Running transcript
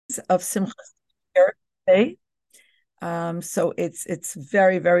of Simchas today. So it's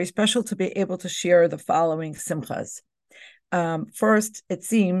very, very special to be able to share the following Simchas. First, it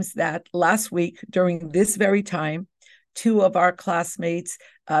seems that last week, during this very time, two of our classmates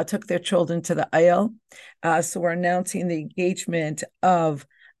took their children to the Ayel. So we're announcing the engagement of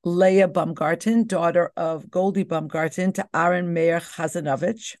Leah Baumgarten, daughter of Goldie Baumgarten, to Aaron Meir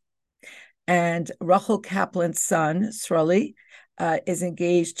Chazanovich. And Rachel Kaplan's son, Sroli, is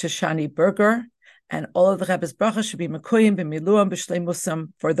engaged to Shani Berger. And all of the Rebbe's brachas should be mekuyim b'miluam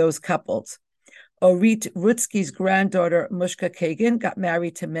b'shleimusam for those couples. Orit Rutsky's granddaughter, Mushka Kagan, got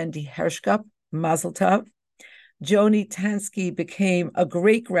married to Mendy Hershkop, Mazel Tov. Joni Tansky became a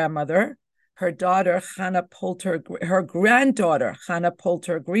great-grandmother. Her granddaughter, Hannah Poulter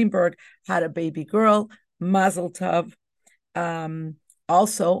Greenberg, had a baby girl, Mazel Tov.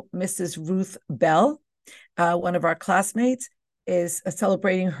 Also, Mrs. Ruth Bell, one of our classmates, is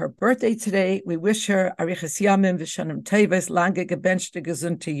celebrating her birthday today. We wish her Arichas Yamim v'Shanim Teves lange gebenchte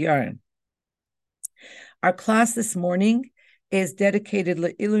gesunte Jahren. Our class this morning is dedicated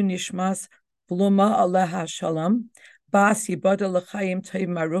Le'ilu Nishmas Bluma Aleha Shalom, Bas Yibada L'Chaim Toiv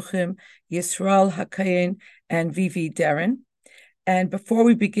Maruchim, Yisrael Hakayin, and Vivi Darren. And before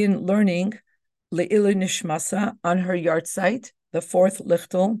we begin learning Le'ilu Nishmasa on her yahrzeit, the fourth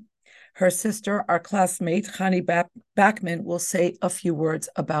Lichtel, her sister, our classmate, Chani Backman, will say a few words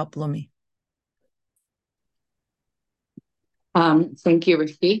about Blumi. Thank you,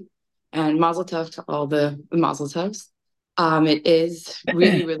 Rivky, and Mazel Tov to all the Mazel Tovs. It is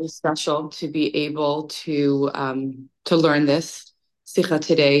really, really special to be able to learn this Sikha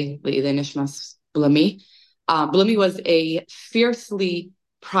today, Le'ilei Nishmas Blumi. Blumi was a fiercely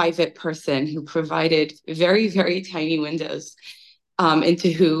private person who provided very, very tiny windows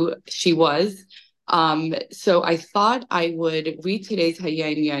into who she was. So I thought I would read today's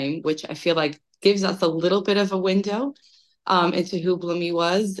Hayom Yom, which I feel like gives us a little bit of a window into who Blumi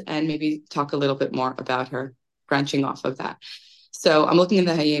was, and maybe talk a little bit more about her, branching off of that. So I'm looking in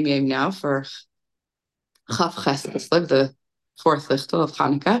the Hayom Yom now for Chaf Ches Kislev, the fourth Lichtel of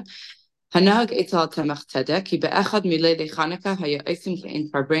Hanukkah. Hanag etal temach tzedek, ki be'echad milei Hanukkah haya osim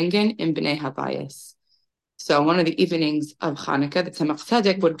ke'in farbringen in bnei habayis. So one of the evenings of Hanukkah, the Tzemach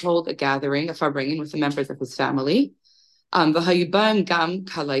Tzedek would hold a gathering, a farbringen, with the members of his family. V'hayubam gam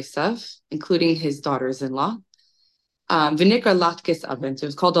kalaisav, including his daughters-in-law. V'nikra latkis avin, so it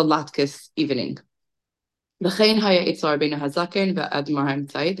was called a latkis evening. V'chein haya itzar bein hazaken v'admar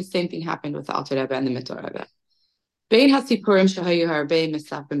ha'imtzai. The same thing happened with the Alter Rebbe and the Mitzvah Rebbe. Bein hasipurim shahayu harbei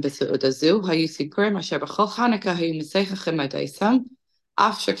misapim b'su'udazu, hayu sipurim asher b'chol Hanukkah hayu miseichachim adaisam,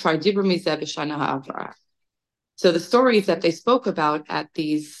 af shekfar dibur mizeh b'shana ha'avra. So the stories that they spoke about at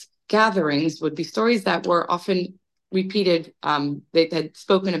these gatherings would be stories that were often repeated. They had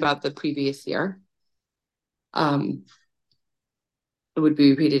spoken about the previous year. It would be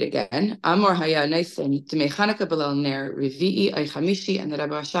repeated again. Amor haya neisin demei Chanukah belal ner revi'i ay chamishi, and the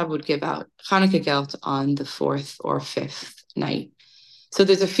Rebbe Rashab would give out Chanukah gelt on the fourth or fifth night. So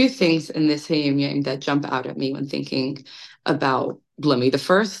there's a few things in this Hayom Yom that jump out at me when thinking about Blumi. The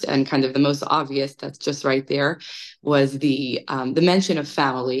first and kind of the most obvious, that's just right there, was the mention of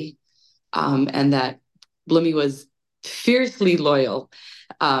family, and that Blumi was fiercely loyal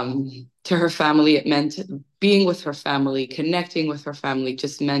to her family. It meant being with her family, connecting with her family,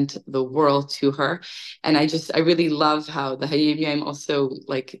 just meant the world to her. And I really love how the Hayom Yom also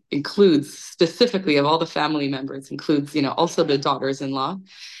includes, specifically of all the family members, includes also the daughters-in-law.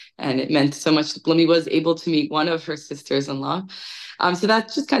 And it meant so much that Blumi was able to meet one of her sisters-in-law. So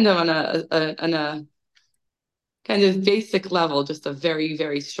that's just kind of on a kind of basic level, just a very,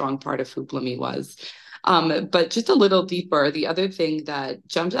 very strong part of who Blumi was. But just a little deeper, the other thing that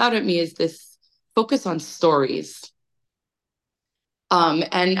jumps out at me is this focus on stories.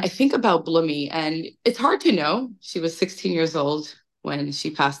 And I think about Blumi, and it's hard to know. She was 16 years old when she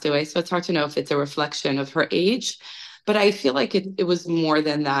passed away, so it's hard to know if it's a reflection of her age. But I feel like it was more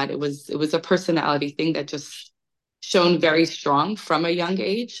than that. It was a personality thing that just shone very strong from a young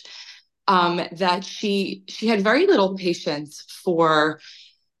age. That she had very little patience for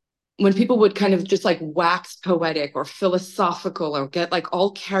when people would kind of just wax poetic or philosophical or get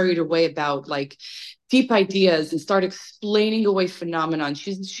all carried away about deep ideas and start explaining away phenomenon.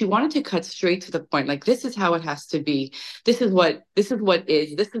 She wanted to cut straight to the point. This is how it has to be. This is what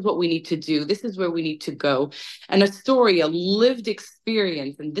we need to do. This is where we need to go. And a story, a lived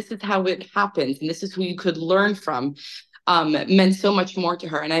experience, and this is how it happens, and this is who you could learn from, meant so much more to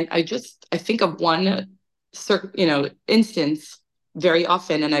her. And I think of one instance very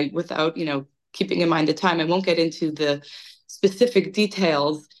often, and without keeping in mind the time, I won't get into the specific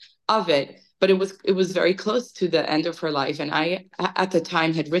details. of it, but it was very close to the end of her life. And I, at the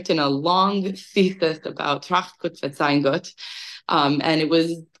time, had written a long thesis about Tracht gut verzeihen gut, and it was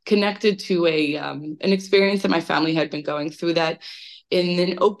connected to an experience that my family had been going through that, in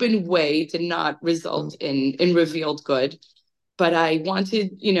an open way, did not result in revealed good. But I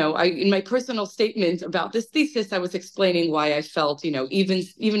wanted, in my personal statement about this thesis, I was explaining why I felt,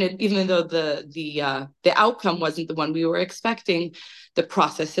 even though the outcome wasn't the one we were expecting, the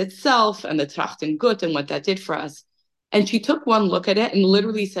process itself and the Trachten Gut and what that did for us. And she took one look at it and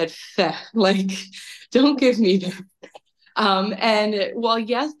literally said, "Feh," like, don't give me that. And while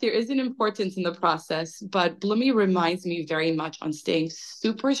yes, there is an importance in the process, but Blumey reminds me very much on staying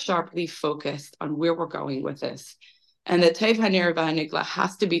super sharply focused on where we're going with this. And the Tev Hanera V'Hanigla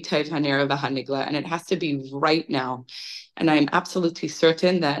has to be Tev Hanera V'Hanigla, and it has to be right now. And I'm absolutely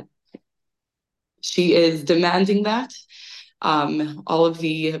certain that she is demanding that. All of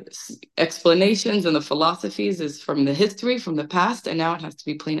the explanations and the philosophies is from the history, from the past, and now it has to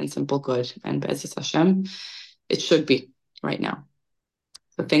be plain and simple good. And Be'ezus Hashem, it should be right now.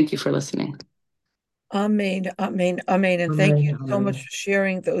 So thank you for listening. Amen, amen, amen. And thank you so much for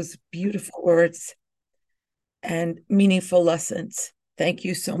sharing those beautiful words and meaningful lessons. Thank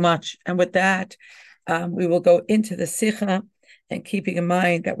you so much. And with that, we will go into the Sikha, and keeping in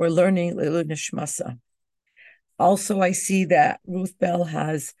mind that we're learning Lilu Nishmasa. Also, I see that Ruth Bell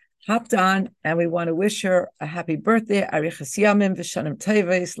has hopped on, and we want to wish her a happy birthday. Arichas Yamim v'shanim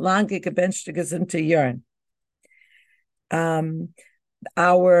teves, lange gebenchte gesunte Jahren.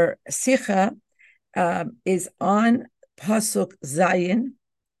 Our Sikha is on Pasuk Zayin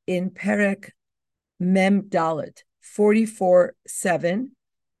in Perek Mem Dalet 44:7,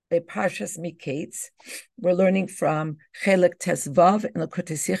 a Parshas Miketz. We're learning from Chelek Tesvav in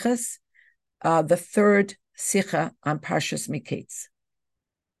Lekutei Sichos, the third Sikha on Parshas Miketz.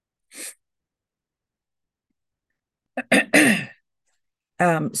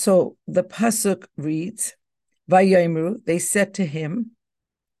 So the pasuk reads, "Vayomru," they said to him,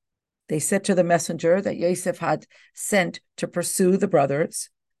 they said to the messenger that Yosef had sent to pursue the brothers,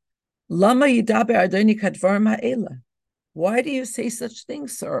 "Lama yidaber Adoni kadvarim ha'ela." Why do you say such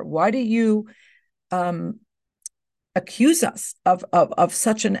things, sir? Why do you accuse us of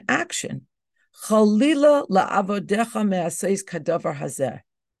such an action? Chalila la'avodecha me'asais kadavar hazeh.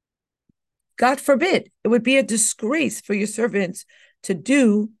 God forbid, it would be a disgrace for your servants to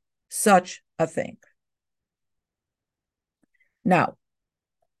do such a thing. Now,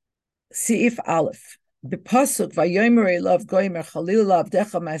 Si'if Aleph, b'pasuk vayomer elav goymer chalil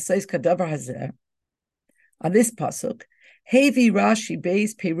la'avdecha me'asais kadavar hazeh. On this pasuk, Hevi Rashi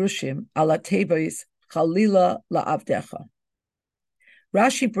beis perushim ala tevis chalila la'avdecha.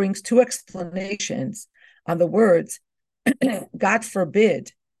 Rashi brings two explanations on the words, God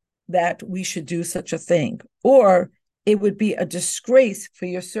forbid that we should do such a thing, or it would be a disgrace for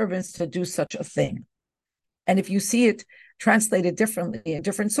your servants to do such a thing. And if you see it translated differently in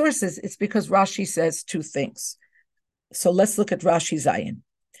different sources, it's because Rashi says two things. So let's look at Rashi Zayin.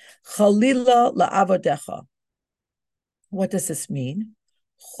 Chalila la'avodecha. What does this mean?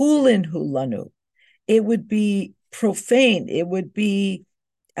 Chulin hulanu. It would be profane. It would be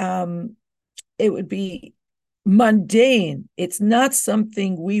mundane. It's not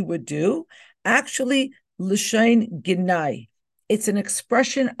something we would do. Actually, l'shain ginai. It's an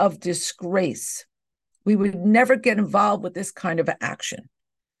expression of disgrace. We would never get involved with this kind of action.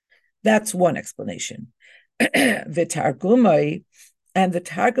 That's one explanation. V'targumai, and the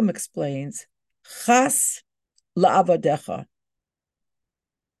Targum explains, chas la'avadecha.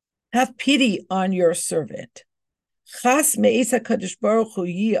 Have pity on your servant. Chas me'is HaKadosh Baruch Hu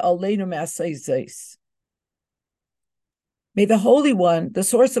yi aleinu me'asei zeis. May the Holy One, the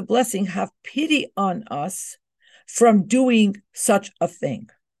source of blessing, have pity on us from doing such a thing.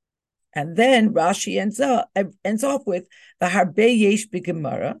 And then Rashi ends off with the Harbe Yesh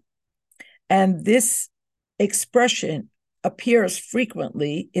B'Gemara, and this expression appears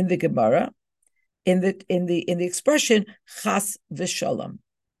frequently in the Gemara, in the expression Chas v'Shalom.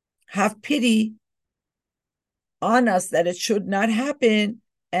 Have pity on us that it should not happen,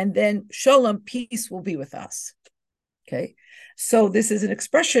 and then Shalom, peace will be with us. Okay, so this is an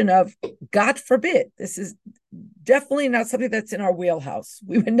expression of God forbid. This is definitely not something that's in our wheelhouse.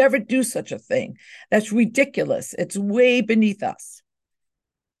 We would never do such a thing. That's ridiculous. It's way beneath us.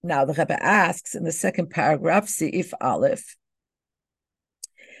 Now the Rebbe asks in the second paragraph, Seif Aleph,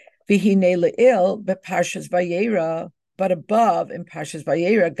 V'hine le'il beParshas Vayera, but above in Parshas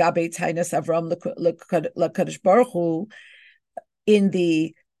Vayera, Gabe Tainas Avram LaKadosh Baruch Hu, in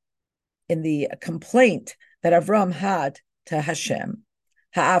the complaint that Avram had to Hashem,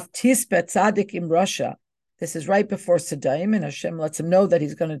 Ha'af tispet tzadik im Russia. This is right before Sadaim, and Hashem lets him know that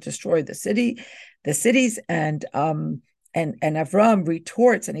he's going to destroy the cities, and Avram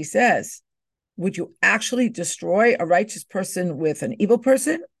retorts and he says, would you actually destroy a righteous person with an evil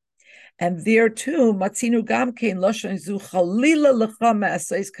person? And there too, Matzinu Gamkein Lashon Zu Chalila Lecha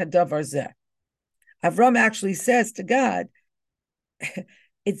Ma'asais Kadavar Zeh. Avram actually says to God,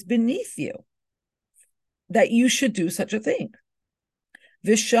 it's beneath you that you should do such a thing.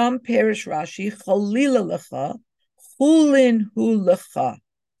 Visham perish Rashi Chalila Lecha Chulin Hu Lecha.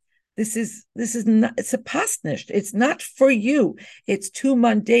 This is not, it's a pasnisht. It's not for you. It's too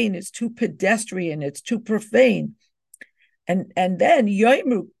mundane. It's too pedestrian. It's too profane. And then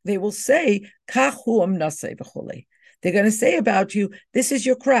Yoimru, they will say, Kachu amnasei v'chulei. They're going to say about you, this is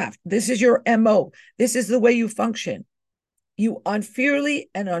your craft. This is your MO. This is the way you function. You unfairly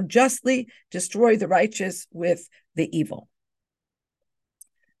and unjustly destroy the righteous with the evil.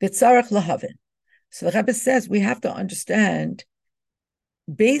 B'tzarech lahavin. So the Rebbe says we have to understand,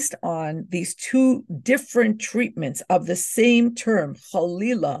 based on these two different treatments of the same term,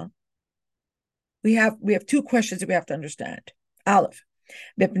 chalila, we have two questions that we have to understand. Aleph,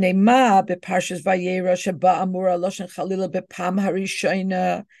 mipnei ma beparshas Vayera sheba amura loshen chalila bepam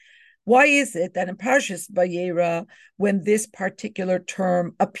harishayna. Why is it that in Parshas Vayera, when this particular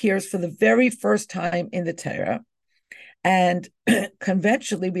term appears for the very first time in the Torah, and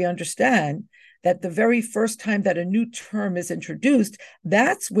conventionally we understand that the very first time that a new term is introduced,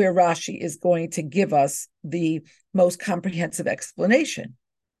 that's where Rashi is going to give us the most comprehensive explanation,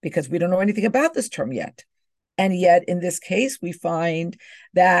 because we don't know anything about this term yet. And yet, in this case, we find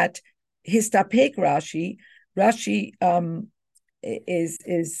that histapek Rashi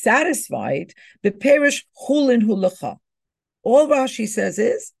is satisfied. Beperish chulin hulacha. All Rashi says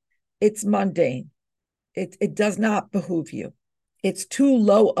is, it's mundane. It does not behoove you. It's too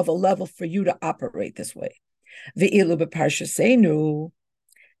low of a level for you to operate this way. Ve'ilu b'parshasenu,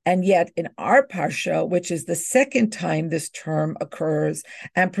 and yet in our parsha, which is the second time this term occurs,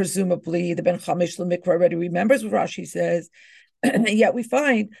 and presumably the Ben Chamish Lemikra already remembers what Rashi says, and yet we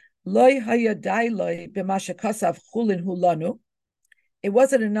find loy hayadai loy b'mashakasav chulin hulanu. It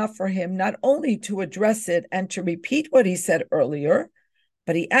wasn't enough for him not only to address it and to repeat what he said earlier,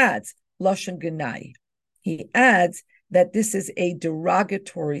 but he adds lashon genai. He adds that this is a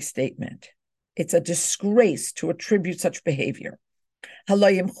derogatory statement. It's a disgrace to attribute such behavior.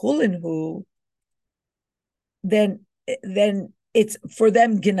 Halayim chulinhu, then it's for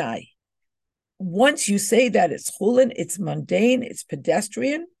them ginai. Once you say that it's chulin, it's mundane, it's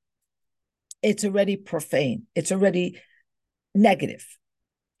pedestrian, it's already profane, it's already negative,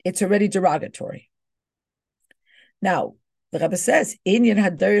 it's already derogatory. Now, the Rebbe says, Inyan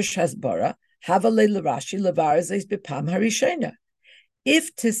hadarish hasbara,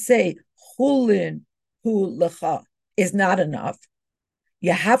 if to say chulin hu lecha is not enough,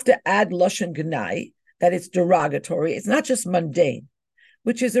 you have to add lashon genai, that it's derogatory. It's not just mundane,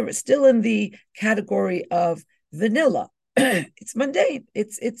 which is still in the category of vanilla. It's mundane.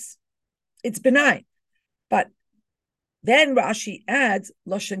 It's benign. But then Rashi adds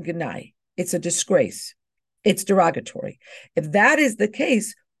lashon genai. It's a disgrace. It's derogatory. If that is the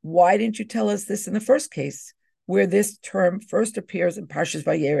case, why didn't you tell us this in the first case, where this term first appears in Parshas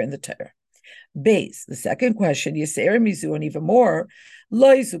Vayera in the Torah? Base, the second question, Yisera Mizu, and even more,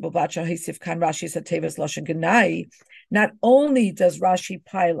 not only does Rashi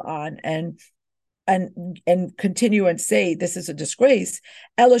pile on and continue and say this is a disgrace,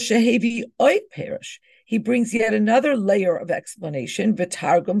 Ela Shehevi Oit Perish. He brings yet another layer of explanation,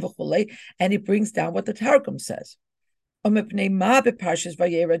 V'targum v'chulei, and he brings down what the Targum says. So why in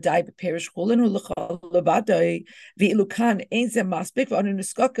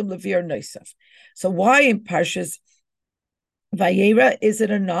Parshas Vayera is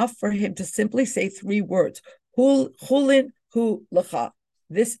it enough for him to simply say three words? Chulin hu lecha.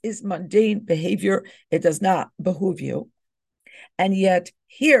 This is mundane behavior. It does not behoove you. And yet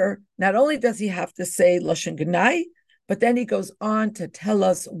here, not only does he have to say lashon genai, but then he goes on to tell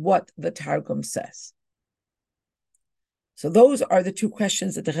us what the Targum says. So those are the two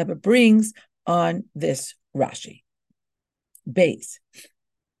questions that the Rebbe brings on this Rashi. Beis.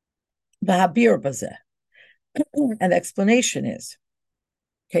 V'habir bazeh. And the explanation is,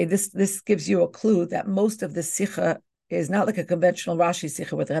 okay, this gives you a clue that most of the Sikha is not like a conventional Rashi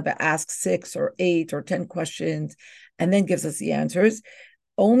Sikha where the Rebbe asks 6 or 8 or 10 questions and then gives us the answers.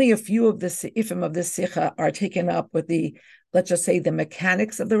 Only a few of the Seifim of this Sikha are taken up with the, let's just say, the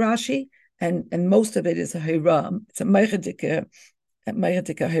mechanics of the Rashi, and most of it is a Hiram. It's a Meichadika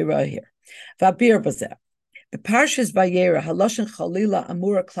Hira here. V'abir bazeh. The Parshas Vayera, Haloshen Chalila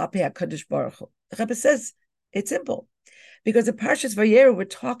Amura Klape HaKadosh Baruch Hu. The Rebbe says it's simple. Because the Parshas Vayera, we're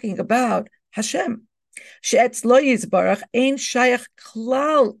talking about Hashem. She'etz lo yizbarach ein shayach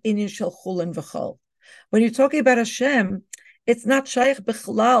klal inyan shel chulin v'chol. When you're talking about Hashem, it's not shayach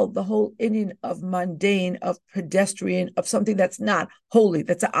b'chlal, the whole inyan of mundane, of pedestrian, of something that's not holy,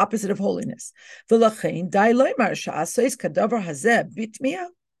 that's the opposite of holiness. V'lachein dai loymar sha'asois kadavar hazeh bitmia.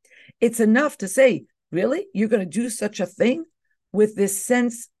 It's enough to say, really? You're going to do such a thing with this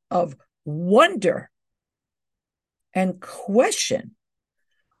sense of wonder and question.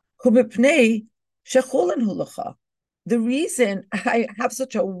 The reason I have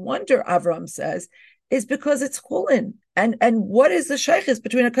such a wonder, Avram says, is because it's chulin. And what is the shaykhis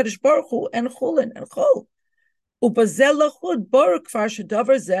between a Kadosh Baruch Hu and chulin and chol?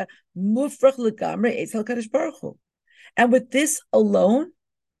 And with this alone,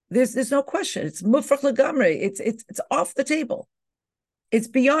 there's no question. It's mufrach legamre. It's off the table. It's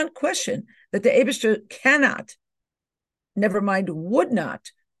beyond question that the Eibishter cannot, never mind would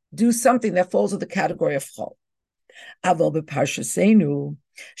not, do something that falls in the category of chol. But in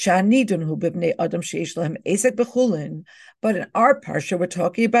our parsha, we're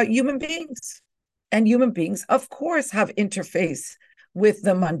talking about human beings. And human beings, of course, have interface with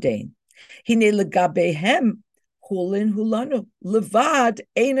the mundane. Hine legabehem chulin hulanu levad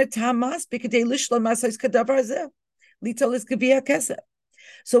eina tamas b'kedei lishlam asais kadavar zeh litolis gevia kesef.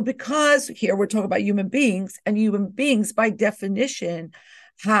 So because here we're talking about human beings, and human beings by definition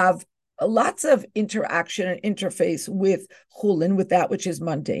have lots of interaction and interface with chulin, with that which is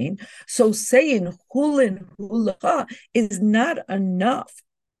mundane. So saying chulin hulacha is not enough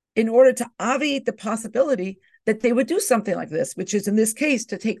in order to obviate the possibility that they would do something like this, which is in this case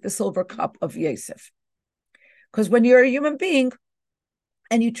to take the silver cup of Yosef. Because when you're a human being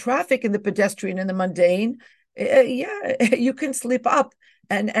and you traffic in the pedestrian and the mundane, you can slip up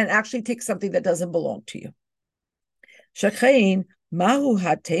and actually take something that doesn't belong to you. Shachain mahu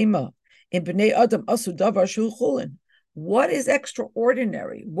hatema in bnei adam asu davar shu chulin. What is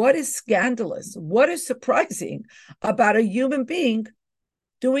extraordinary? What is scandalous? What is surprising about a human being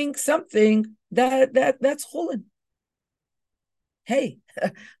doing something that's chulin? Hey,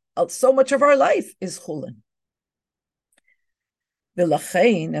 so much of our life is chulin.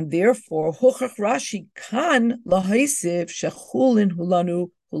 And therefore, hochach Rashi kan lahaisiv shechulin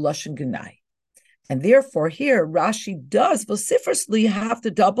hulanu hulashin genai. And therefore, here Rashi does vociferously have to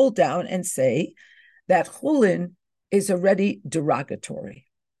double down and say that chulin is already derogatory.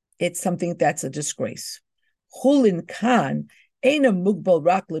 It's something that's a disgrace. Chulin kan eina mugbal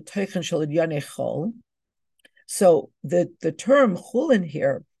rak l'toichen shel yonei chol. So the term chulin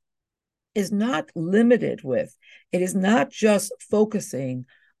here is not limited with, it is not just focusing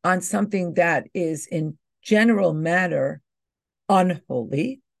on something that is in general manner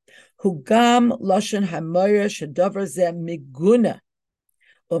unholy. Hugam lashon hamoyer shedavar zeh miguna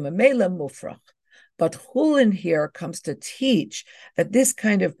umemela mufrach. But chulin here comes to teach that this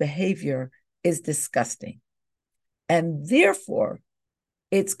kind of behavior is disgusting. And therefore,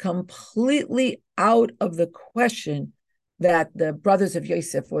 it's completely out of the question that the brothers of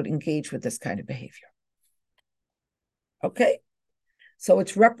Yosef would engage with this kind of behavior. Okay? So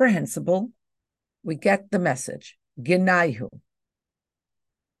it's reprehensible. We get the message. Ginaihu.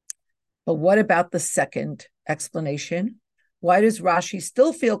 But what about the second explanation? Why does Rashi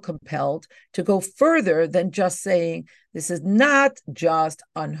still feel compelled to go further than just saying this is not just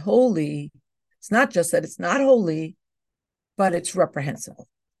unholy? It's not just that it's not holy, but it's reprehensible.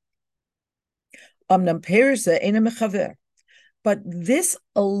 But this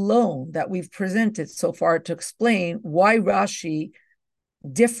alone that we've presented so far to explain why Rashi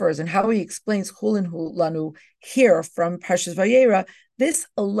differs and how he explains chulin hulanu here from Parshas Vayera, this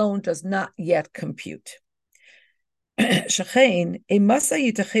alone does not yet compute. Shechein emasa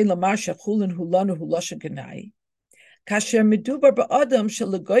yitachei lamar shechulin hulanu hulashin genai kasher medubar ba'adam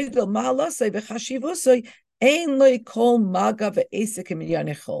shelegoydel ma'alasei v'chashivusei ein loy kol maga ve'esek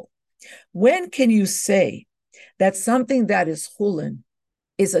imyanechol. When can you say that something that is chulin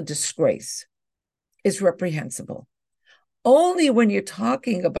is a disgrace, is reprehensible? Only when you're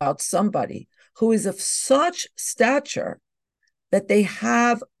talking about somebody who is of such stature that they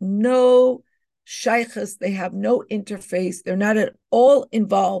have no shaykhs, they have no interface, they're not at all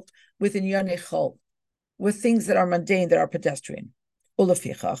involved with inyanei chol, with things that are mundane, that are pedestrian.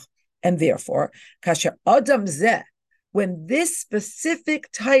 Ulefichach, and therefore, kasher adam zeh, when this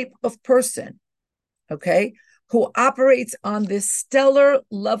specific type of person, okay, who operates on this stellar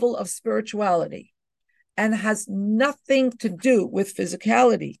level of spirituality and has nothing to do with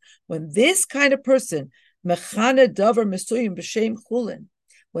physicality, when this kind of person Mechana davar mesuyim b'shem chulin.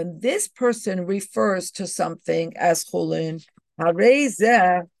 When this person refers to something as chulin, harei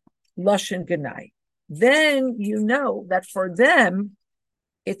zeh lashon genai. Then you know that for them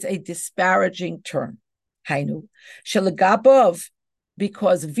it's a disparaging term. Hainu shalagabov,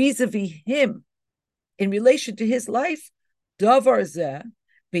 because vis-a-vis him, in relation to his life, davar zeh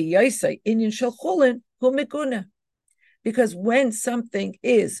b'yaisai inyan shel chulin hu meguna. Because when something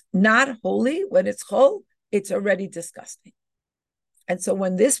is not holy, when it's chol, it's already disgusting. And so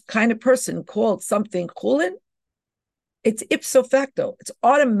when this kind of person called something chulin, it's ipso facto, it's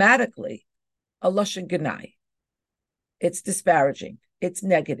automatically a lashon genai. It's disparaging, it's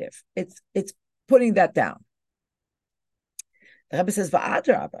negative, it's putting that down. The Rebbe says,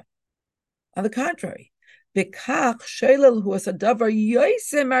 va'adrabah, on the contrary, in fact,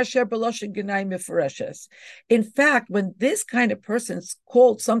 when this kind of person is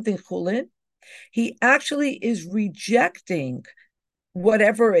called something chulin, he actually is rejecting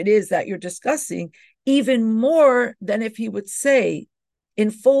whatever it is that you're discussing, even more than if he would say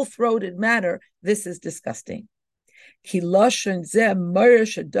in full-throated manner, this is disgusting.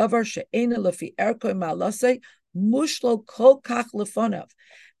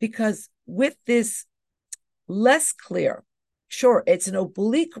 Because with this less clear, sure, it's an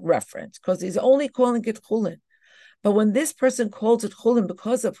oblique reference because he's only calling it chulin. But when this person calls it chulin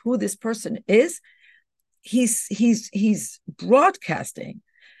because of who this person is, he's broadcasting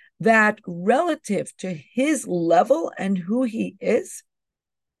that relative to his level and who he is,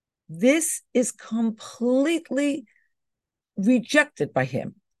 this is completely rejected by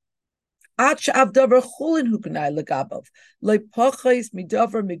him. Because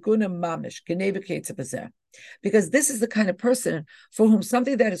this is the kind of person for whom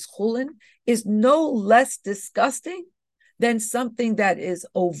something that is chulin is no less disgusting than something that is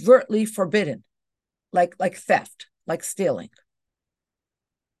overtly forbidden, like theft, like stealing.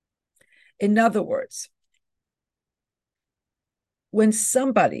 In other words, when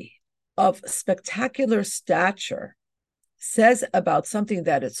somebody of spectacular stature says about something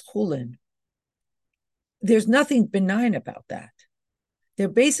that is chulin, there's nothing benign about that. They're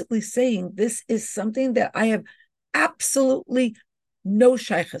basically saying this is something that I have absolutely no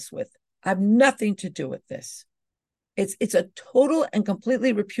shaykhs with. I have nothing to do with this. It's a total and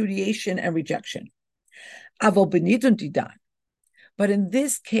completely repudiation and rejection. Avol benidun didan. But in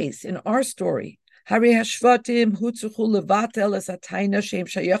this case, in our story, but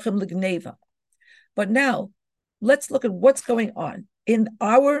now let's look at what's going on. In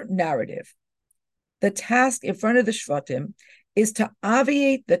our narrative, the task in front of the Shvatim is to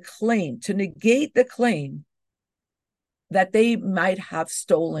obviate the claim, to negate the claim that they might have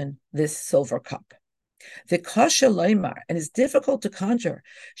stolen this silver cup. The kasha leimar, and it's difficult to conjure,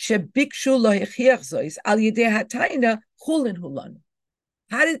 shebikshu loichiachzois al yidei hatayna chulin hulan.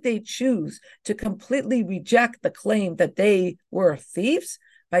 How did they choose to completely reject the claim that they were thieves?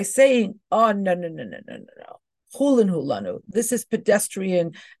 By saying, oh, no. Chulin hulanu. This is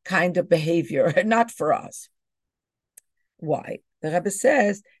pedestrian kind of behavior, not for us. Why? The Rebbe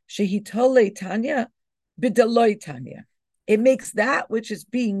says, Shehitole Tanya, bidaloi Tanya. It makes that which is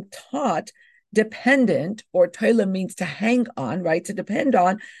being taught dependent, or toila means to hang on, right? To depend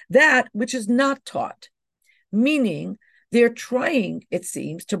on that which is not taught. Meaning, they're trying, it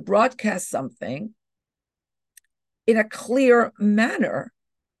seems, to broadcast something in a clear manner,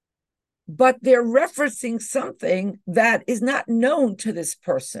 but they're referencing something that is not known to this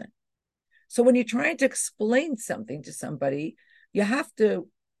person. So when you're trying to explain something to somebody, you have to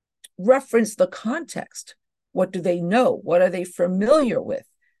reference the context. What do they know? What are they familiar with?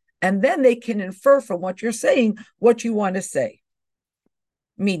 And then they can infer from what you're saying what you want to say.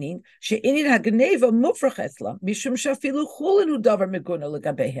 Meaning,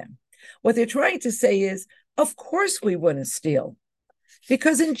 what they're trying to say is, of course we wouldn't steal.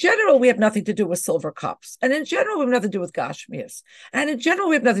 Because in general, we have nothing to do with silver cups. And in general, we have nothing to do with gashmias. And in general,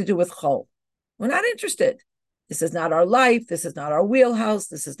 we have nothing to do with chol. We're not interested. This is not our life. This is not our wheelhouse.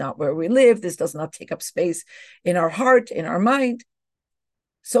 This is not where we live. This does not take up space in our heart, in our mind.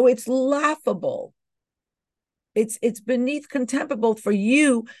 So it's laughable. It's beneath contemptible for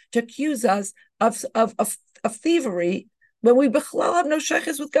you to accuse us of thievery when we bechlal have no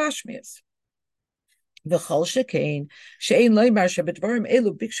sheiches with gashmias. V'chol shekain she'ein loymar shebedvarim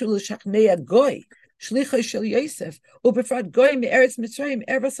elu bikshu l'shachnei goy shlichos shel Yosef ubefrat goy me'eretz Mitzrayim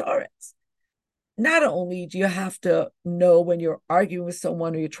eretz haaretz. Not only do you have to know when you're arguing with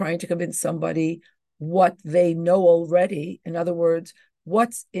someone or you're trying to convince somebody what they know already, in other words,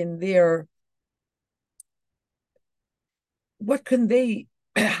 what's in their, what can they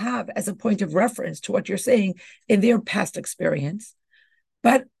have as a point of reference to what you're saying in their past experience.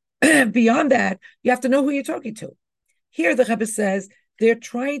 But beyond that, you have to know who you're talking to. Here, the Rebbe says they're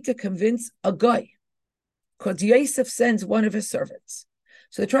trying to convince a guy, because Yosef sends one of his servants.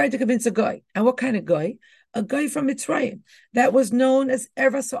 So they're trying to convince a guy. And what kind of guy? A guy from Mitzrayim that was known as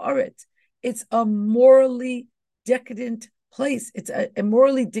Eretz Haaretz. It's a morally decadent place. It's a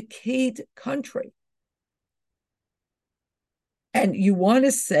morally decayed country. And you want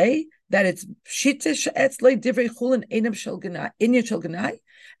to say that it's shitish etzlei divrei chulin einam shel ganai, inyan shel ganai,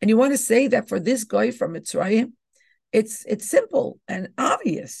 and you want to say that for this guy from Mitzrayim, it's simple and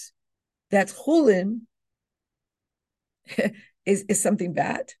obvious that chulin is something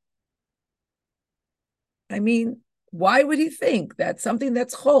bad. I mean, why would he think that something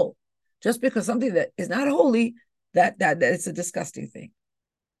that's chol, just because something that is not holy, that it's a disgusting thing?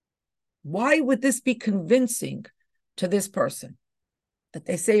 Why would this be convincing to this person that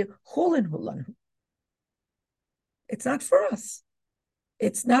they say chulin hulanu? It's not for us.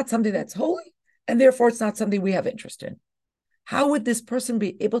 It's not something that's holy, and therefore it's not something we have interest in. How would this person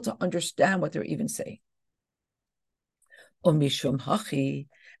be able to understand what they're even saying? Omishum hachi,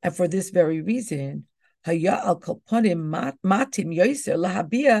 and for this very reason, haya al kolponim matim yoser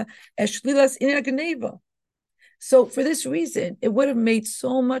lahabia eshlilas inagneva. So for this reason, it would have made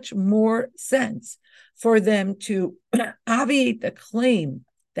so much more sense for them to obviate the claim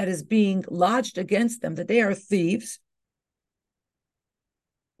that is being lodged against them, that they are thieves.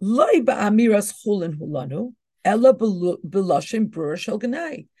 They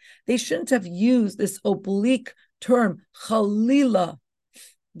shouldn't have used this oblique term, chalila,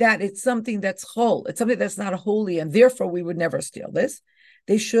 that it's something that's chol, it's something that's not holy, and therefore we would never steal this.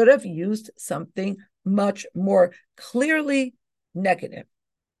 They should have used something much more clearly negative,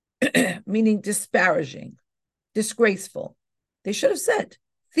 meaning disparaging, disgraceful. They should have said,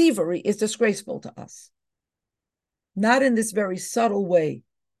 thievery is disgraceful to us. Not in this very subtle way,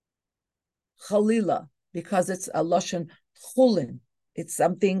 chalila, because it's a lashon chulin. It's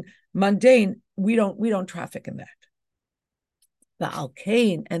something mundane. We don't traffic in that. The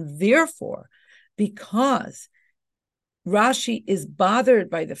alkain, and therefore, because Rashi is bothered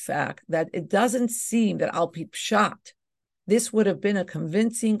by the fact that it doesn't seem that al pi pshat, this would have been a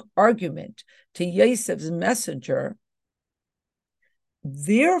convincing argument to Yosef's messenger.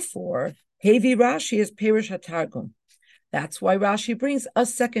 Therefore, Hevi Rashi is Perish HaTargum. That's why Rashi brings a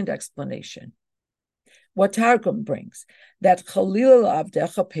second explanation. What Targum brings, that Chalil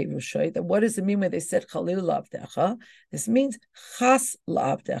Avdecha Perushay, that what does it mean when they said Chalil Avdecha? This means Chas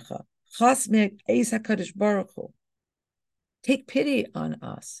Lavdecha. Chas me'eis HaKadosh Baruch Hu. Take pity on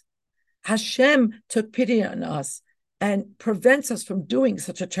us. Hashem took pity on us and prevents us from doing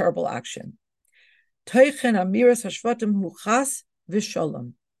such a terrible action. Teichen Amiras Hashvatim Hu Chas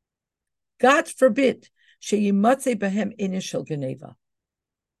V'Sholom. God forbid, sheyimatze behem inishal geneva,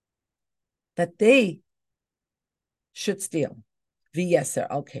 that they should steal. V'yeser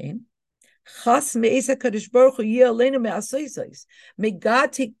al kain. Chas me'esa kadosh baruch hu yeh aleinu me'asoisais. May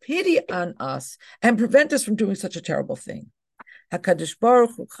God take pity on us and prevent us from doing such a terrible thing. HaKadosh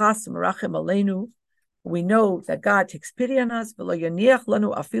baruch hu chas merachem aleinu. We know that God takes pity on us. V'lo yaniach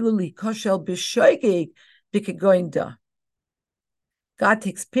lanu afilu likoshel b'shoigeg b'kegoinda. God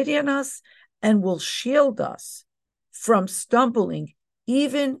takes pity on us and will shield us from stumbling,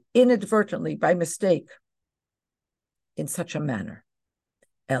 even inadvertently, by mistake, in such a manner.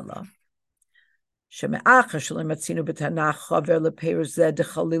 Ella.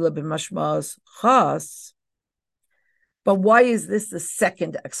 But why is this the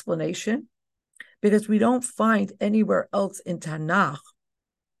second explanation? Because we don't find anywhere else in Tanakh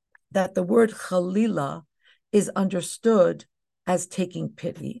that the word chalila is understood as taking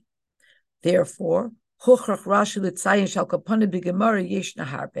pity. Therefore, so first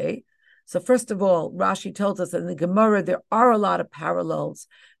of all, Rashi tells us that in the Gemara there are a lot of parallels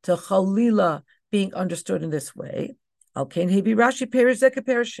to Chalila being understood in this way. But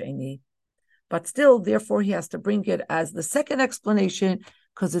still, therefore, he has to bring it as the second explanation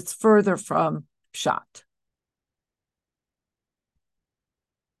because it's further from Pshat.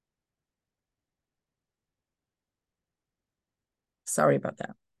 Sorry about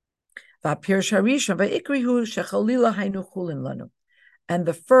that. And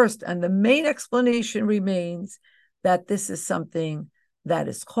the first and the main explanation remains that this is something that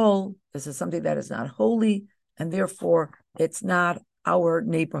is chol, this is something that is not holy, and therefore it's not our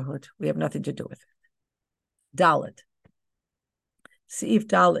neighborhood. We have nothing to do with it. Dalet. Seif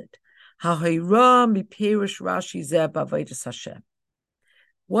Dalet.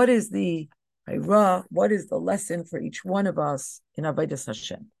 What is the What is the lesson for each one of us in Avodas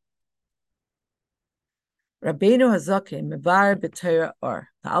Hashem? Rabbeinu Hazakim mevar b'Torah Or.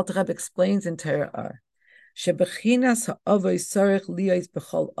 The Alter Rebbe explains in Torah Or, shebechinas ha'avos sarich liyos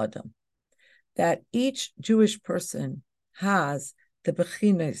b'chol adam, that each Jewish person has the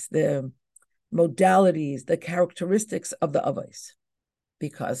bechinas, the modalities, the characteristics of the avos,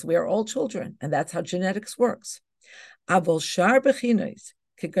 because we are all children, and that's how genetics works. Avol shar bechinas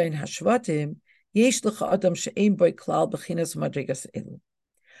kegain hashvatim yesh lecha adam she'ein boi klal bechinas madrigas elu.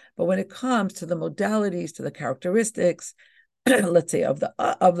 But when it comes to the modalities, to the characteristics, let's say of the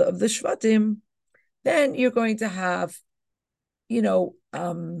shvatim, then you're going to have,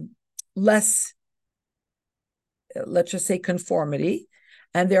 less, let's just say, conformity.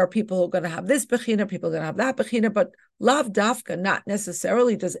 And there are people who are going to have this bechina, people are going to have that bechina, but lav dafka, not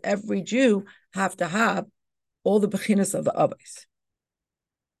necessarily does every Jew have to have all the bechinas of the avos.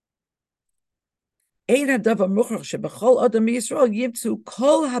 Ein hadavar muchach shebechol adam Yisrael yimtzu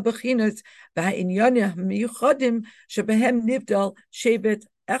kol habechinas v'ha'inyanim ha'miyuchadim shebehem nivdal shevet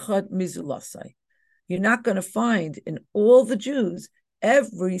echad mizulasai. You're not going to find in all the Jews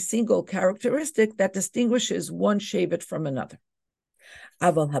every single characteristic that distinguishes one shevet from another.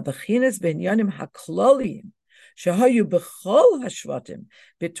 Aval habechinas v'inyanim hakloliyim shehayu bechol hashvatim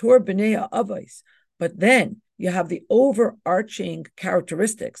b'tor b'nei ha'avos. But then you have the overarching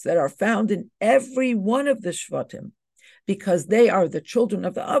characteristics that are found in every one of the shvatim, because they are the children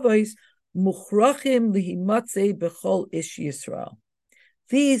of the avos, muchrachim lihimatze bechol ish Yisrael.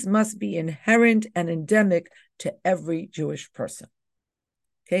 These must be inherent and endemic to every Jewish person.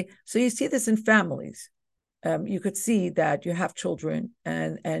 Okay, so you see this in families. You could see that you have children,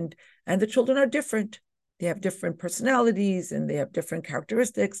 and the children are different. They have different personalities and they have different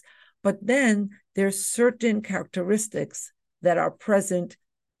characteristics. But then there's certain characteristics that are present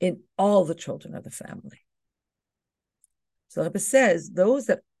in all the children of the family. So Rebbe says those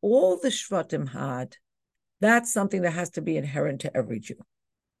that all the Shvatim had, that's something that has to be inherent to every Jew.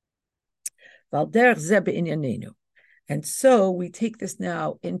 And so we take this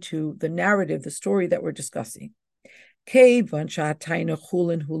now into the narrative, the story that we're discussing.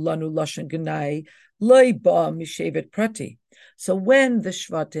 So when the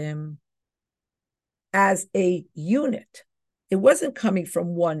Shvatim, as a unit, it wasn't coming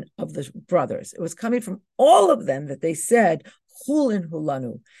from one of the brothers, it was coming from all of them, that they said, Chulin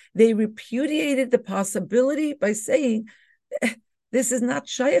hulanu. They repudiated the possibility by saying, this is not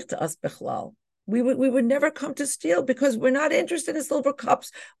shaykh to us bechlal. We would never come to steal because we're not interested in silver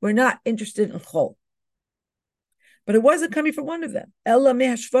cups. We're not interested in chol. But it wasn't coming from one of them. Ella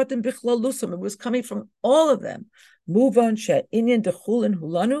mehashvatim bichlalusam. It was coming from all of them. Move on, she'inyan dechulin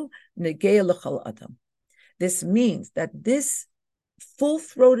hulanu negei lechal adam. This means that this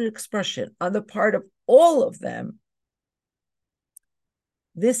full-throated expression on the part of all of them,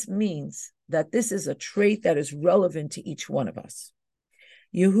 this means that this is a trait that is relevant to each one of us.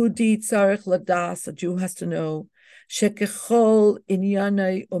 Yehudi tzarech ladas, a Jew has to know, shekechol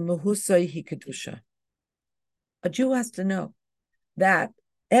inyanai umehusai hikadusha. A Jew has to know that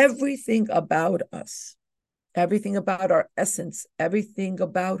everything about us, everything about our essence, everything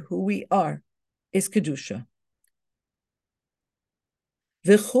about who we are, is kedusha.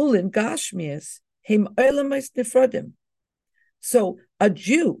 V'chulin gashmias him olamais nifradim. So a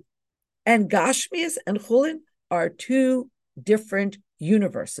Jew and gashmias and chulin are two different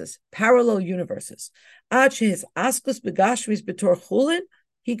universes, parallel universes. Ad shehis askus begashmias betor chulin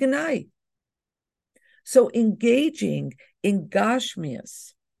higanai. So engaging in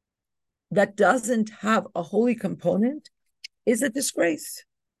gashmias that doesn't have a holy component is a disgrace.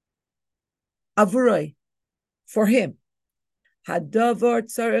 Avurai, for him. Hadavar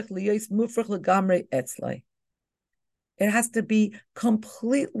tzarech liyos mufrach legamrei etzlai. It has to be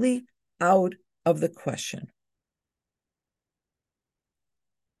completely out of the question.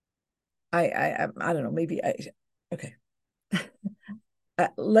 I don't know, maybe okay.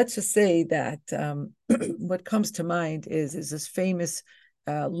 Let's just say that what comes to mind is this famous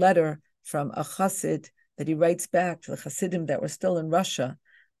letter from a chassid that he writes back to the chassidim that were still in Russia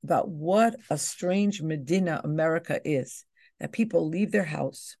about what a strange Medina America is. That people leave their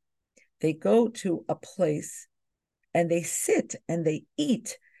house, they go to a place, and they sit and they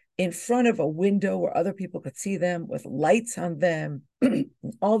eat in front of a window where other people could see them, with lights on them,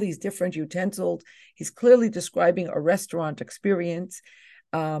 all these different utensils. He's clearly describing a restaurant experience.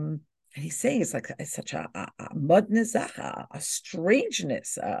 And he's saying it's such a mudness, a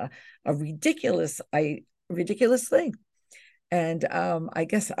strangeness, a ridiculous thing. And I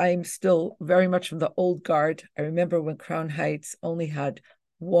guess I'm still very much from the old guard. I remember when Crown Heights only had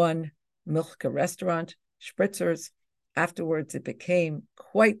one Milchka restaurant, spritzers. Afterwards, it became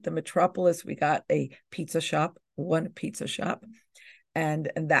quite the metropolis. We got a pizza shop, one pizza shop. And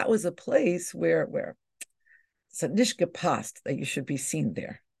that was a place where it's a nicht gepasst that you should be seen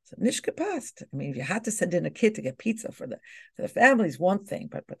there. It's a nicht gepasst. I mean, if you had to send in a kid to get pizza for the family is one thing,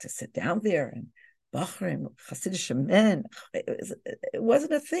 but to sit down there and Bachrim, Hasidic men, it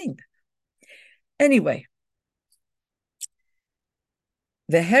wasn't a thing. Anyway,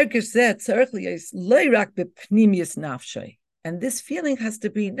 the hergish zeh tzarich liyos loirak b'pnimius nafshay. And this feeling has to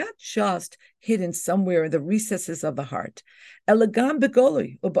be not just hidden somewhere in the recesses of the heart. Elegam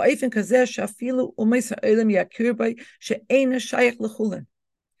begolui u'ba'ifin kazeh shafilu u'meis ha'olam yakir bay she'ena shayach l'chulin.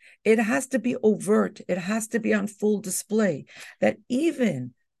 It has to be overt. It has to be on full display. That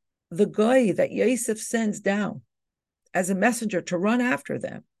even the guy that Yosef sends down as a messenger to run after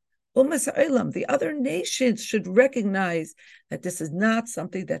them, the other nations should recognize that this is not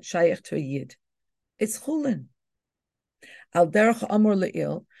something that's shaykh to a yid. It's chulin. Al derech amor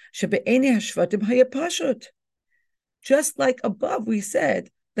le'il, shebe'eni hashvatim hayapashut. Just like above, we said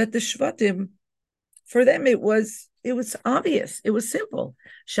that the shvatim, for them it was obvious, it was simple.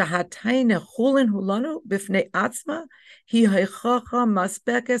 Shahatayne chulin hulanu bifnei atzma hi haychacha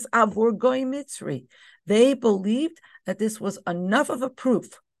maspekes avur goy mitzri. They believed that this was enough of a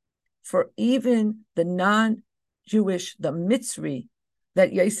proof for even the non-Jewish, the Mitzri,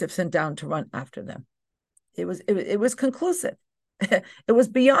 that Yosef sent down to run after them. It was conclusive. It was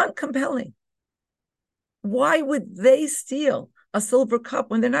beyond compelling. Why would they steal a silver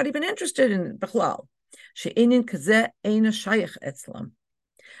cup when they're not even interested in it? Bichlal. She'einin kazeh eina shayach etzlam.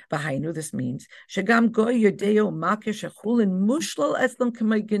 V'hainu, this means shegam goy yodeo makir shechulin mushlal etzlam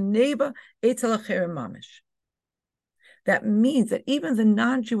k'may geneva etzel acherem mamish. That means that even the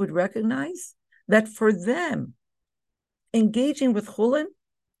non-Jew would recognize that for them, engaging with chulin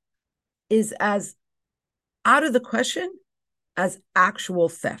is as out of the question as actual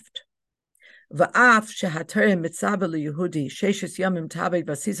theft. And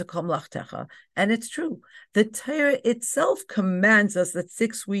it's true. The Torah itself commands us that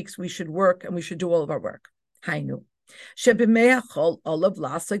 6 weeks we should work and we should do all of our work.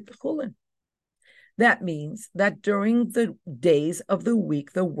 That means that during the days of the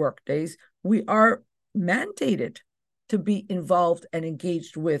week, the work days, we are mandated to be involved and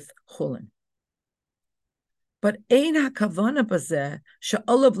engaged with chulin. But ein hakavana bazeh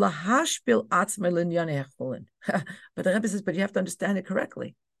she'olav lahashpil atzmei l'nyanei chulin. But the Rebbe says, but you have to understand it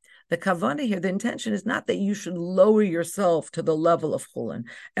correctly. The kavana here, the intention is not that you should lower yourself to the level of chulin.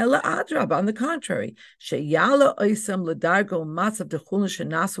 Ela adrab, on the contrary, sheyala oisam ledargo matzav de chulin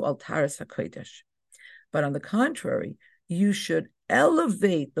shenasu al taras hakodesh. But on the contrary, you should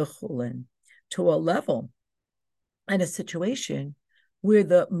elevate the chulin to a level and a situation where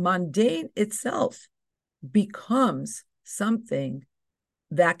the mundane itself becomes something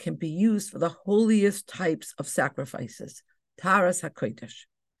that can be used for the holiest types of sacrifices. Taras HaKodesh.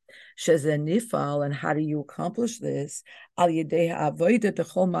 Shezenifal, and how do you accomplish this? Al yedei ha'avodah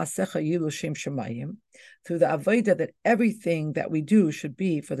dechol ma'asecha yilu shem shemayim, through the avodah that everything that we do should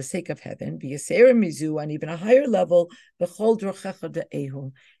be for the sake of heaven, be a seir mizu, on even a higher level, b'chol drochecha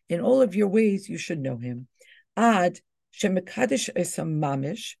de'ehu. In all of your ways, you should know him. Ad shemekadesh esam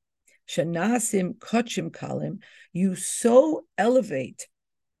mamish, shenasim kochim kalim, you so elevate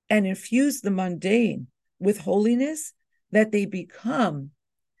and infuse the mundane with holiness that they become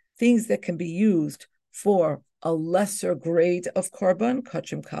things that can be used for a lesser grade of korban,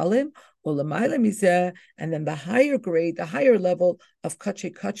 kachim kalim, or l'mayla mizeh, and then the higher grade, the higher level of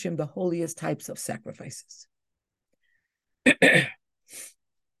kache kachim, the holiest types of sacrifices.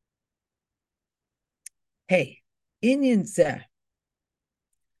 Hey, inyan zeh.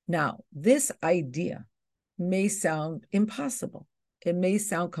 Now, this idea may sound impossible. It may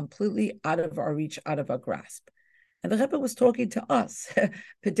sound completely out of our reach, out of our grasp. And the Rebbe was talking to us,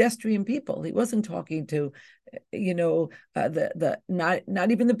 pedestrian people. He wasn't talking to, the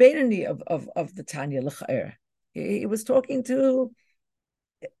not even the Beinoni of the Tanya L'chaer. He was talking to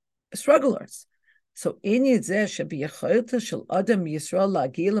strugglers. So in Yitzeh should be shel Adam Yisrael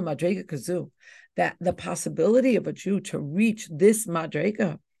la'agil madrega kazu, that the possibility of a Jew to reach this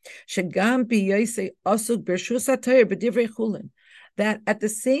madrega, shegam biyosei asuk b'rshus hatayr b'divrei chulin, that at the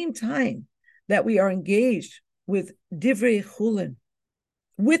same time that we are engaged with divrei chulin,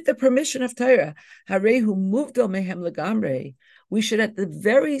 with the permission of Torah, harehu muvdal mehem legamrei, we should at the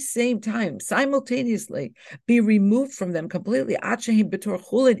very same time, simultaneously, be removed from them completely. Achahim b'tor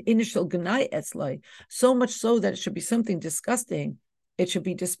chulin inishal gnai etzlai, so much so that it should be something disgusting, it should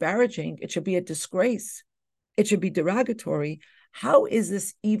be disparaging, it should be a disgrace, it should be derogatory. How is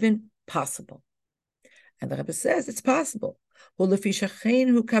this even possible? And the Rebbe says it's possible.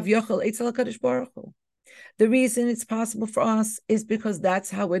 The reason it's possible for us is because that's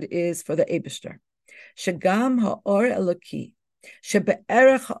how it is for the Eibishter. Shagam ha'or eloki,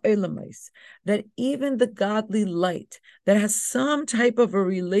 shebe'erech ha'olamais, that even the godly light that has some type of a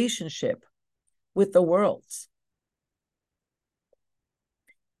relationship with the worlds,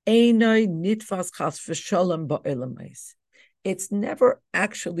 einoi nitfas chas v'sholem ba'olamais, it's never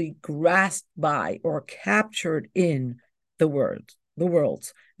actually grasped by or captured in the worlds.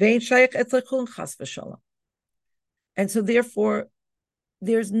 And so therefore,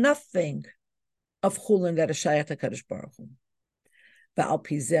 there's nothing of chulin that is shayach to Kadosh Baruch Hu.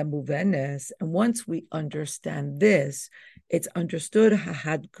 And once we understand this, it's understood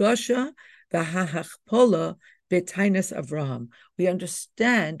hahadgasha v'hahachpola b'tainas Avraham. We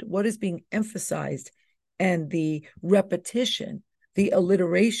understand what is being emphasized and the repetition, the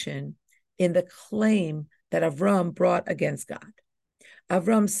alliteration in the claim that Avram brought against God.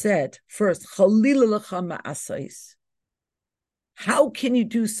 Avram said, first, Chalila lecha ma'asais. How can you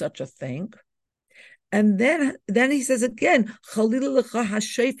do such a thing? And then he says again, Chalila lecha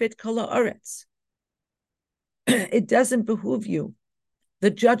hashefet kol haaretz. It doesn't behoove you,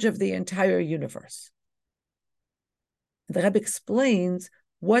 the judge of the entire universe. The Rebbe explains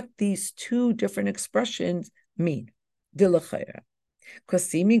what these two different expressions mean. Because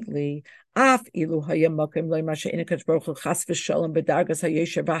seemingly, even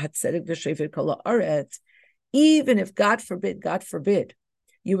if God forbid,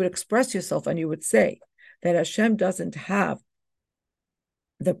 you would express yourself and you would say that Hashem doesn't have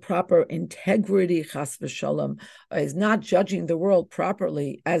the proper integrity, chas v'shalom, is not judging the world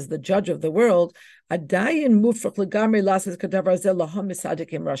properly as the judge of the world.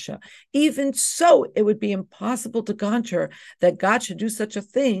 Even so, it would be impossible to conjure that God should do such a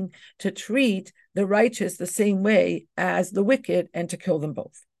thing to treat the righteous the same way as the wicked and to kill them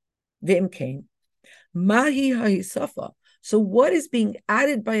both. So what is being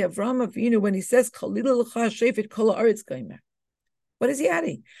added by Avraham Avinu when he says, what is he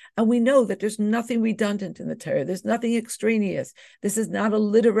adding? And we know that there's nothing redundant in the Torah. There's nothing extraneous. This is not a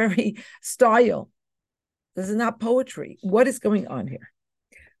literary style. This is not poetry. What is going on here?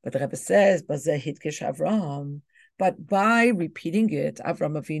 But the Rebbe says, Avraham. But by repeating it,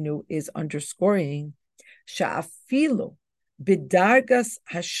 Avraham Avinu is underscoring Sha'afilu bidargas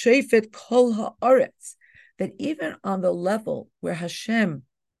hashefet kol haaretz, that even on the level where Hashem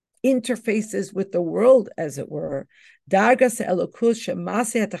interfaces with the world, as it were, the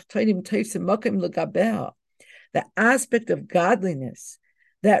aspect of godliness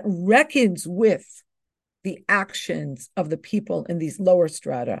that reckons with the actions of the people in these lower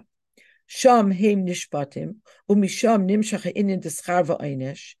strata. There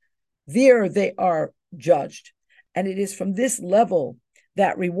they are judged, and it is from this level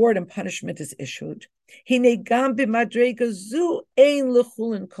that reward and punishment is issued. Even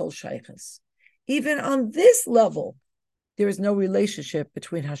on this level, there is no relationship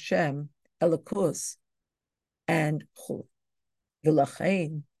between Hashem, Elokus, and Chul.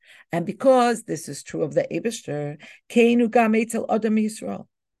 And because this is true of the Eibishter, Keinu gam etzel Adam Yisrael,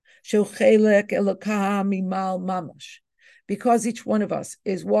 shel Chelek Elokah mimal mamash, because each one of us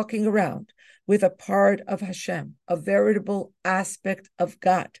is walking around with a part of Hashem, a veritable aspect of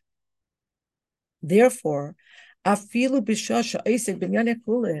God. Therefore, afilu b'shasha isek b'nyanei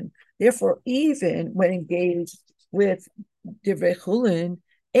chulin. Therefore, even when engaged with divrei chulin,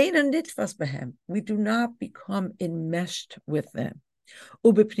 ein nitfas b'hem, we do not become enmeshed with them.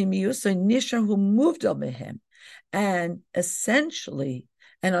 Ubepnimiyusa nishahu muvdal b'hem, and essentially,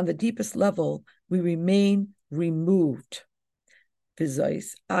 and on the deepest level, we remain removed. And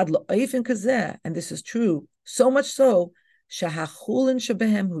this is true, so much so, that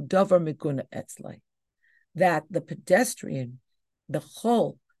the pedestrian, the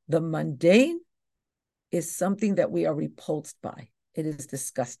chol, the mundane, is something that we are repulsed by. It is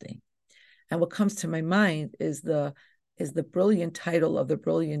disgusting. And what comes to my mind is the brilliant title of the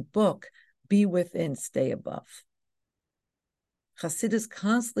brilliant book, Be Within, Stay Above. Chassid is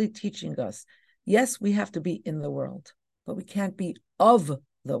constantly teaching us, yes, we have to be in the world, but we can't be of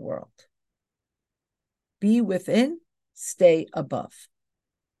the world. Be within, stay above.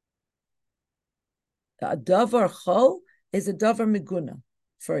 The davar chol is a davar meguna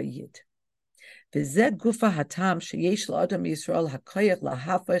for a yid.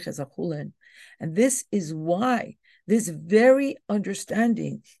 And this is why this very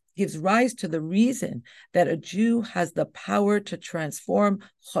understanding gives rise to the reason that a Jew has the power to transform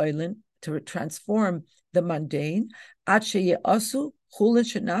choilin, to transform the mundane. Ad sheye'asu chulin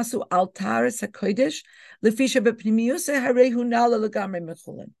shenasu al taris hakodesh lefisha b'pnimiyusei harehu nala legamrei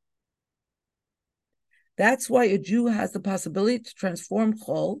mechulin. That's why a Jew has the possibility to transform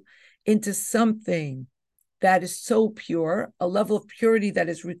chol into something that is so pure, a level of purity that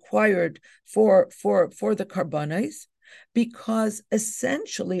is required for the karbanos, because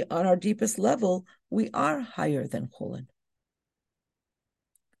essentially on our deepest level, we are higher than chulin.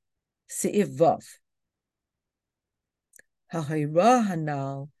 Se'if vav. Ha'hayra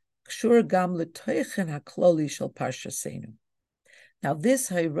hanal kshur gam l'toichen hakloli shel parshasenu. Now this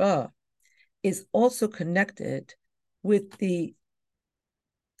hayra is also connected with the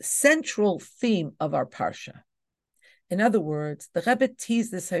central theme of our parsha. In other words, the Rebbe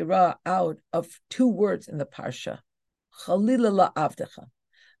teased this hayra out of two words in the parsha, chalila la'avdecha.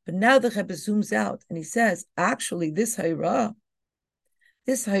 But now the Rebbe zooms out and he says, actually, this hayra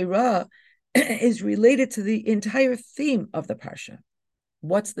is related to the entire theme of the parsha.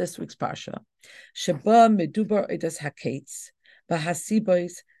 What's this week's parsha? Sheba medubar edas haketz,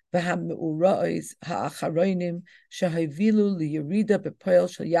 v'hasibois, v'hameurois ha'acharoinim, shehavilu liyerida bepoel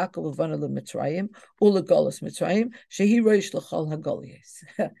shel Yaakov uvana leMitzrayim, ulegolos Mitzrayim, shehi roish l'chol hagolies.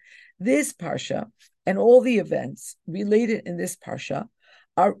 This parsha and all the events related in this parsha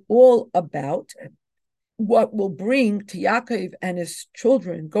are all about what will bring to Yaakov and his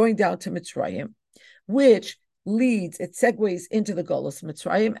children going down to Mitzrayim, which it segues into the Golos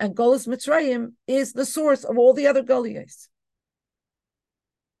Mitzrayim, and Golos Mitzrayim is the source of all the other Golias.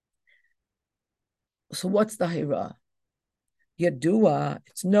 So what's the Hira? Yadua,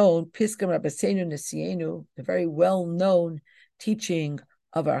 it's known, Piskam Rabbeinu Nesienu, the very well-known teaching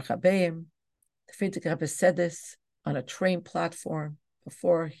of our Chabeim. The Frierdiker Rebbe said this on a train platform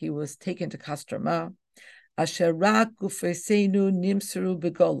before he was taken to Kostroma. Asher rak gufeseinu nimseru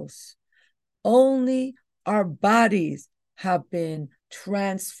begolos. Only our bodies have been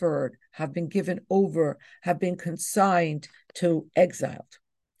transferred, have been given over, have been consigned to exiled.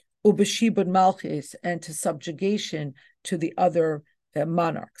 Ubeshibud malchis, and to subjugation to the other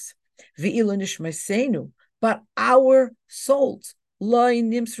monarchs. Ve'ilu nishmeseinu, but our souls, loy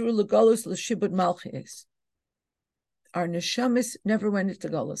nimseru legolos l'shibud malchis. Our neshamis never went into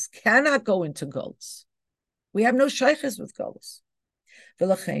Golos, cannot go into Golos. We have no shaykhs with Golos.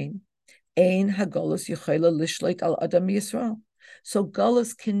 V'lachein, ein haGolos yichayla lishleit al adam Yisrael. So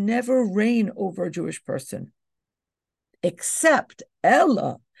Golos can never reign over a Jewish person, except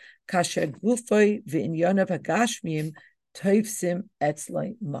Ella kasher gufay v'inyonav hagashmim toivsim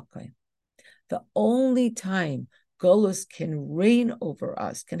etzlei makayim. The only time Golos can reign over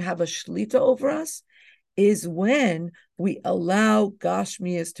us, can have a shlita over us, is when we allow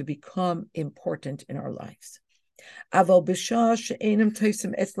Gashmias to become important in our lives. But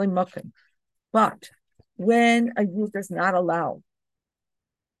when a youth does not allow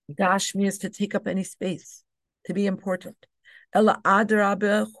Gashmias to take up any space, to be important, but on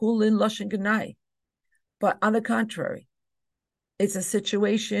the contrary, it's a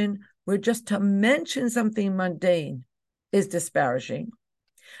situation where just to mention something mundane is disparaging.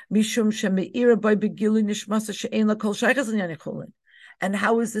 And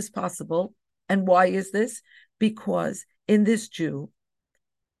how is this possible? And why is this? Because in this Jew,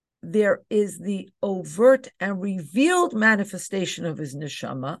 there is the overt and revealed manifestation of his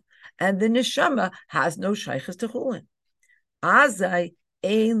neshama, and the neshama has no shaykhs to chulin. Azai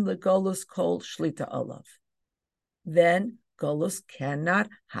ein legolus kol shlita olav. Then Golus cannot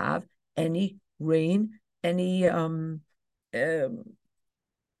have any reign, any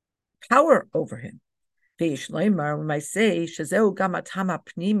power over him. We might say,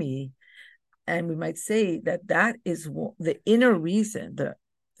 and we might say that is the inner reason, the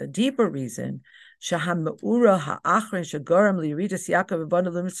deeper reason, that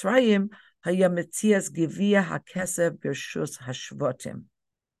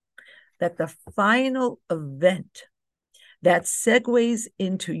the final event that segues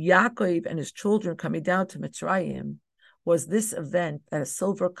into Yaakov and his children coming down to Mitzrayim was this event that a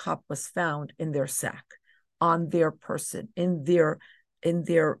silver cup was found in their sack, on their person, in their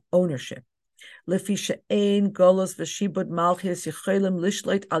ownership. Lefisha ein golos v'shibud malchus yicholim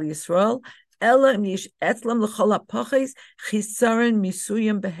lishleit al Yisrael ela im yish etzlam l'chol ha'poches chisaron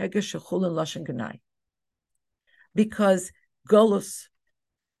misuyim behegesh shechulin lashon gnai. Because golos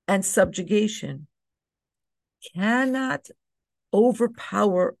and subjugation cannot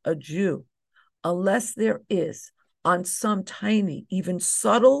overpower a Jew unless there is, on some tiny, even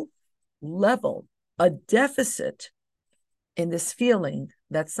subtle level, a deficit in this feeling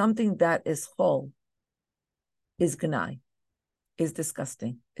that something that is chol is gnai, is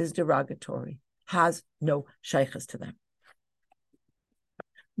disgusting, is derogatory, has no shaykhs to them.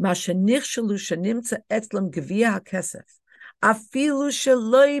 The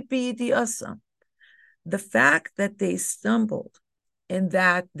fact that they stumbled in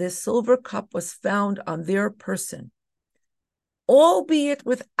that this silver cup was found on their person, albeit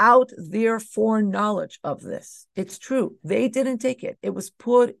without their foreknowledge of this. It's true, they didn't take it. It was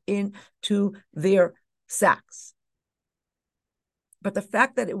put into their sacks. But the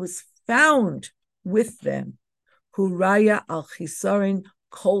fact that it was found with them, huraya al chisarin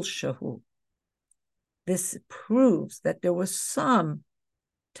kol shahu, this proves that there was some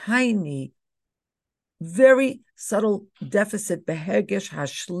tiny, very subtle deficit, behergesh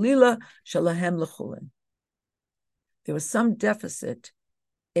hashlila shalahem lechulin. There was some deficit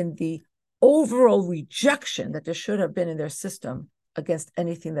in the overall rejection that there should have been in their system against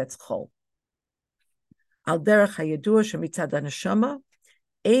anything that's chol. Al derech hayadua shemitzad haneshama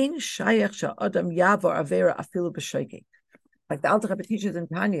ein shayach sha'adam yavor avera afilu b'shoigeg. Like the Alter Rebbe teaches in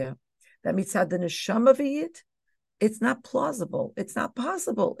Tanya, that mitzad haneshama v'yid, it's not plausible, it's not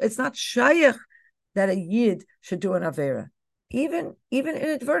possible, it's not shayach that a yid should do an avera, even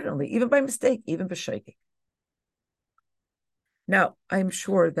inadvertently, even by mistake, even b'shoigeg. Now, I'm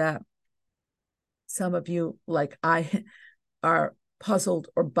sure that some of you, like I, are puzzled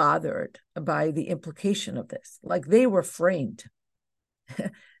or bothered by the implication of this. Like they were framed.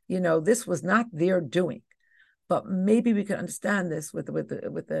 This was not their doing. But maybe we can understand this with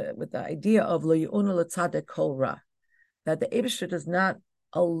the idea of lo yu'unu l'tzaddik kol ra, that the Eibusher does not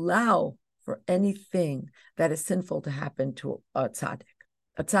allow for anything that is sinful to happen to a tzaddik.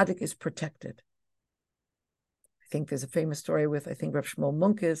 A tzaddik is protected. I think there's a famous story with, I think, Reb Shmuel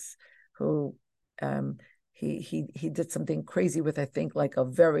Munkes, who he did something crazy with, I think, like a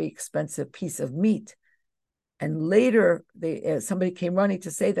very expensive piece of meat. And later, somebody came running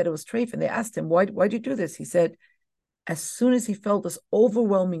to say that it was treif, and they asked him, why'd you do this? He said, as soon as he felt this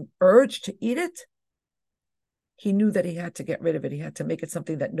overwhelming urge to eat it, he knew that he had to get rid of it. He had to make it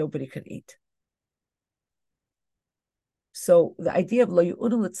something that nobody could eat. So the idea of lo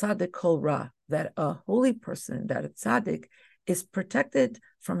yu'unu l'tzaddik kol ra, that a holy person, that a tzaddik, is protected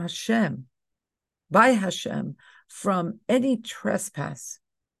from Hashem, by Hashem, from any trespass.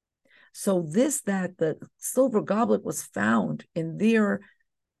 So that the silver goblet was found in their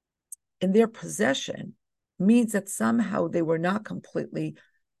possession means that somehow they were not completely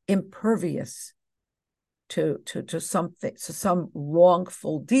impervious to something, to some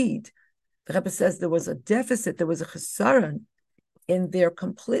wrongful deed. The Rebbe says there was a deficit, there was a chesaron in their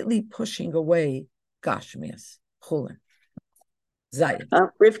completely pushing away Gashmias, Chulin. Zayid.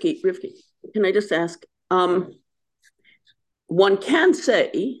 Rivky, can I just ask? One can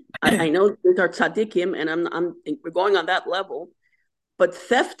say, I know these are tzaddikim, and we're going on that level, but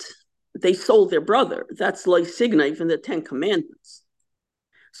theft, they sold their brother. That's like signa, even the 10 Commandments.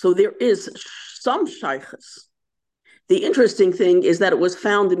 So there is some shaykhs. The interesting thing is that it was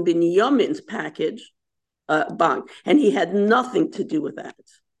found in Binyamin's package, bang, and he had nothing to do with that.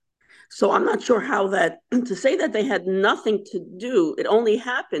 So I'm not sure how that, to say that they had nothing to do, it only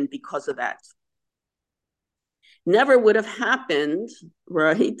happened because of that. Never would have happened,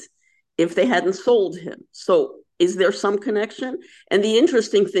 right, if they hadn't sold him. So is there some connection? And the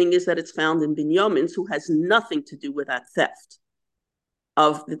interesting thing is that it's found in Binyamin's, who has nothing to do with that theft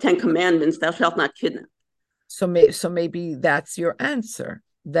of the 10 Commandments, thou shalt not kidnap. So maybe that's your answer,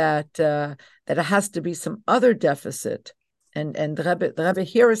 that it has to be some other deficit. And the Rebbe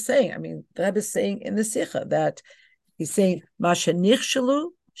here is saying, the Rebbe is saying in the Sikha that he's saying, Ma shenichshelu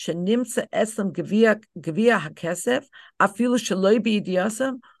shenimtza etzem gevia hakesef afilu sheloi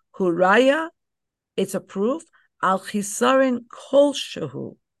b'yidiyasam huraya. It's a proof al chisarin kol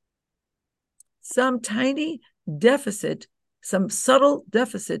shehu. Some tiny deficit, some subtle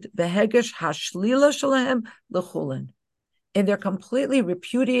deficit, behegesh hashlila shalahem lechulin, and they're completely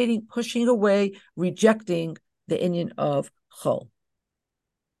repudiating, pushing away, rejecting the inyan of chol.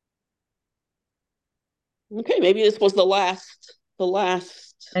 Okay, maybe this was the last straw,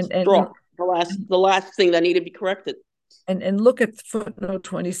 the last thing that needed to be corrected. And look at footnote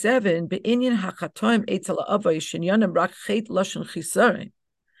 27. Be'inyan hachatoim eitzel avay shenyanim rak chet lashon chisarin.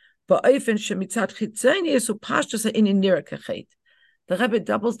 Ba'ofen shemitzad chitzoni esu pashtus ha'inyan nira kechet. The Rebbe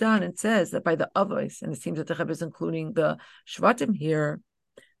doubles down and says that by the avos, and it seems that the Rebbe is including the shvatim here,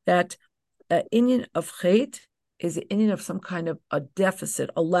 that inyan of chet is an inyan of some kind of a deficit,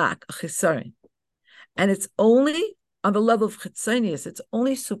 a lack, a chisarin. And it's only on the level of chitzonius, it's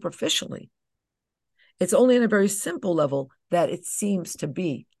only superficially. It's only on a very simple level that it seems to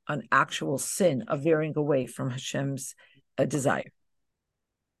be an actual sin of veering away from Hashem's a desire.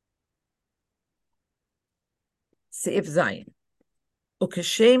 Seif Zayin.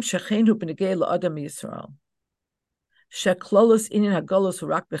 Ukeshem shechenu b'negei la'adam Yisrael. Sheklolos inin hagolos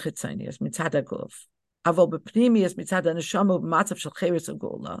hurak b'chitzonius mitzad haguf. Avol b'pnimius mitzad haneshama b'matzav shel cheres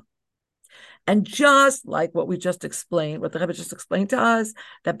u'gola. And just like what we just explained, what the Rebbe just explained to us,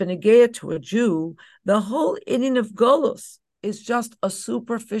 that b'negei to a Jew, the whole inyan of golos is just a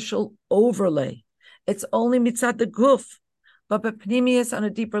superficial overlay. It's only mitzad the guf, but b'pnimius on a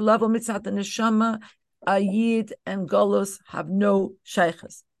deeper level, mitzad the neshama, a yid and golos have no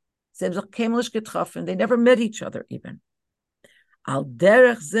shaychas. They never met each other even. Al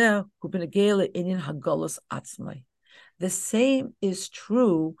derech zeh hu b'negei inyan hagolos atzmai. The same is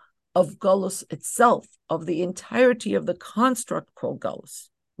true of Golus itself, of the entirety of the construct called Golus.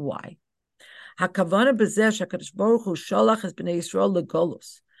 Why? Hakavana b'zeh shakadosh baruch hu sholach es b'nei Yisrael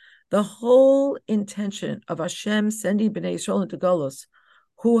legolus. The whole intention of Hashem sending b'nei Yisrael into Golus,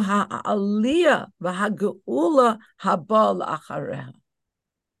 hu ha'aliyah v'hageula haba la'achareha.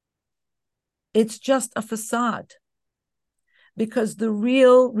 It's just a facade. Because the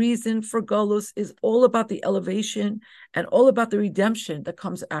real reason for Golus is all about the elevation and all about the redemption that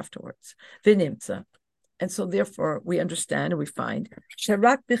comes afterwards. V'nimtza. And so therefore we understand and we find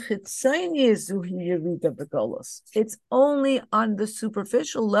it's only on the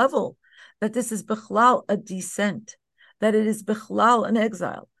superficial level that this is bichlal a descent, that it is bichlal an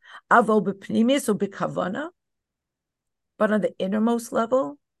exile. Avo b'pnimis or b'kavana, but on the innermost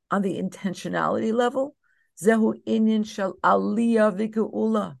level, on the intentionality level, Zehu inyan shel aliyah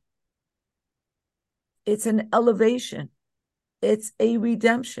v'geula. It's an elevation. It's a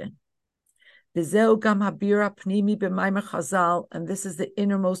redemption. V'zehu gam habira pnimi b'maimer Chazal, and this is the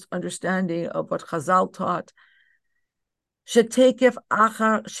innermost understanding of what Chazal taught. Shetekef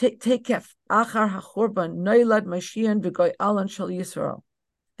achar hachorban noilad Mashiach v'goy alan shel Yisrael.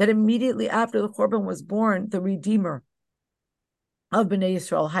 That immediately after the Chorban was born, the Redeemer of Bnei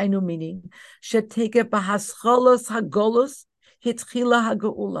Yisrael, Hainu meaning, Sheteke bahascholos hagolos hitchila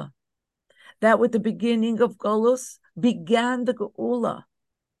hageula. That with the beginning of Golos began the Geula.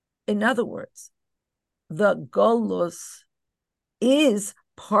 In other words, the Golos is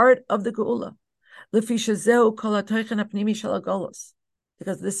part of the Geula. Lefi shezeu kol hatoichen hapnimi shel hagolos,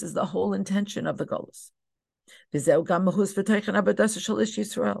 because this is the whole intention of the Golos. V'zeu gam mahus v'toichen abadas shel ish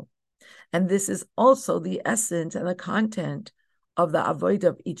Yisrael, and this is also the essence and the content of the avoid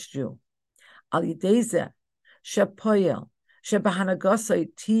of each Jew. Al yideze shepoyel shebahanagosai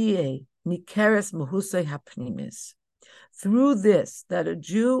tie nikeres muhusay hapnimis. Through this, that a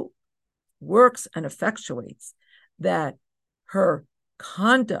Jew works and effectuates, that her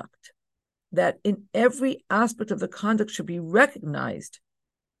conduct, that in every aspect of the conduct should be recognized,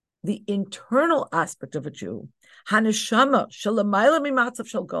 the internal aspect of a Jew, haneshama shalamayla mimatzav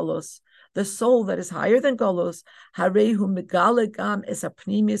shel golos, the soul that is higher than Golos, harehu megale gam es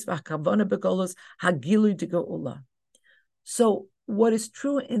apnimis v'hakavona begolos hagilu de geula. So what is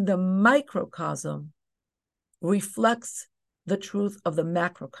true in the microcosm reflects the truth of the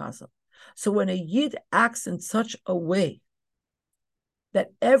macrocosm. So when a Yid acts in such a way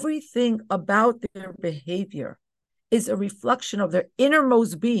that everything about their behavior is a reflection of their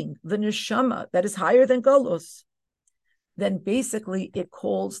innermost being, the neshama that is higher than Golos, then basically it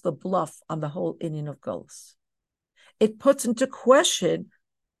calls the bluff on the whole inyan of Golus. It puts into question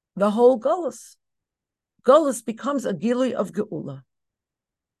the whole Golus. Golus becomes a gilui of Geula.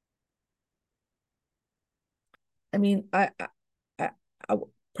 I mean, I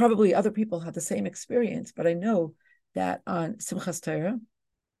probably other people had the same experience, but I know that on Simchas Torah,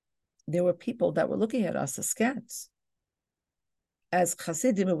 there were people that were looking at us askance. As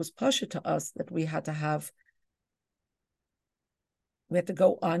Chassidim, it was pasha to us that we had to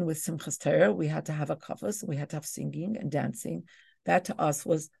go on with Simchas Torah. We had to have a kavos. We had to have singing and dancing. That to us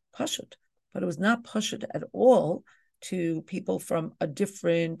was pashut, but it was not pashut at all to people from a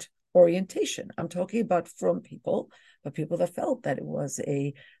different orientation. I'm talking about from people, but people that felt that it was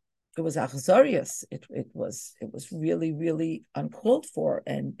achzarius. It was really, really uncalled for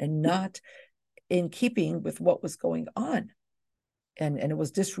and not in keeping with what was going on, and it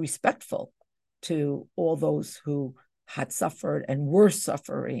was disrespectful to all those who had suffered and were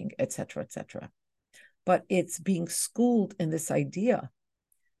suffering, etc., etc. But it's being schooled in this idea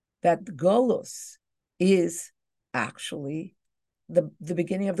that Golus is actually the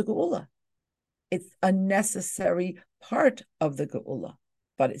beginning of the Geula. It's a necessary part of the Geula,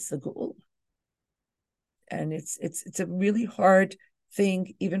 but it's the Geula. And it's a really hard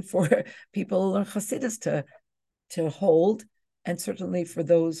thing even for people in Hasidus to hold, and certainly for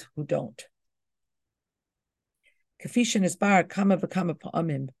those who don't. Kafishin is bar kama v'kama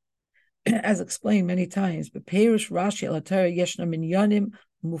pa'amim, as explained many times. But Perush Rashi al Torah yeshna minyanim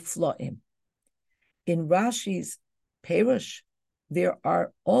muflaim. In Rashi's Perush, there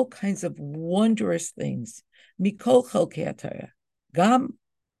are all kinds of wondrous things. Mikol chelkei Torah, gam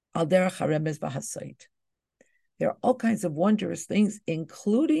al derech haremez v'hasoid. There are all kinds of wondrous things,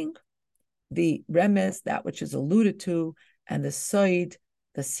 including the remez, that which is alluded to, and the soid,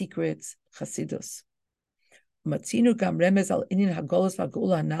 the secrets, chasidus. Matzinu gam remez al inyan hagolos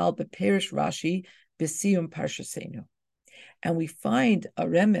v'geula hanal beperish Rashi b'siyum parshasenu. And we find a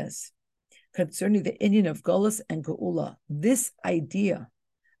remez concerning the inyan of Golos and Geula. This idea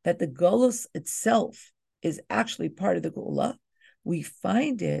that the Golos itself is actually part of the Geula, we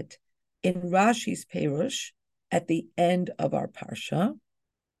find it in Rashi's Perush at the end of our Parsha.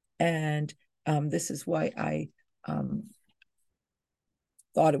 And this is why I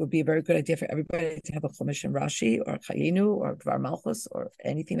thought it would be a very good idea for everybody to have a Chumash in Rashi or Chayenu or Dvar Malchus or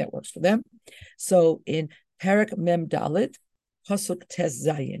anything that works for them. So in Perek Mem Dalet, Pasuk Tes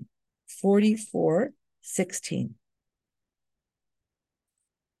Zayin, 44:16.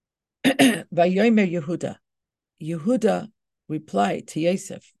 Vayomer Yehuda. Yehuda replied to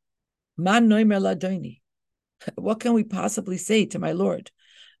Yosef, Man noimer ladoni. What can we possibly say to my Lord?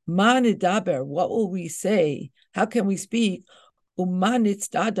 Man idaber, what will we say? How can we speak? Uman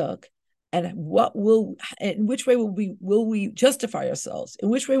itzdadak, and in which way will we justify ourselves? In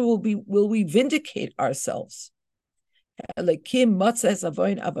which way will we vindicate ourselves? Lekim matzes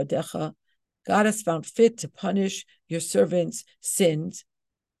avoin avadecha. God has found fit to punish your servants' sins.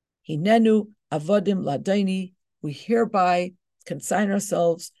 Hinenu avodim ladoni. We hereby consign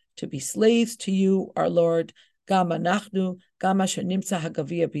ourselves to be slaves to you, our Lord. Gama nachnu, gama shenimtza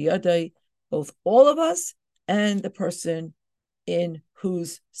hagavia biyadai. Both all of us and the person in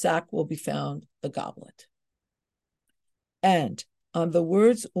whose sack will be found the goblet. And on the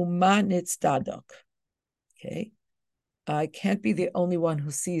words umanitz dadok, okay, I can't be the only one who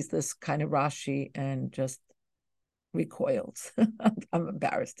sees this kind of Rashi and just recoils. I'm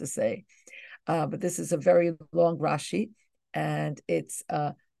embarrassed to say, but this is a very long Rashi, and it's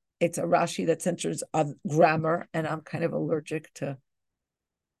a Rashi that centers on grammar, and I'm kind of allergic to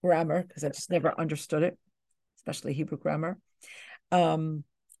grammar because I just never understood it, especially Hebrew grammar.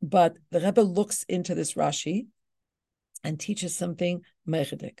 But the Rebbe looks into this Rashi and teaches something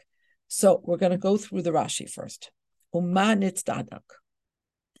mechedik. So we're going to go through the Rashi first. Umanitz dadak.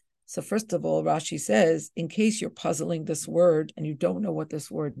 So first of all, Rashi says, in case you're puzzling this word and you don't know what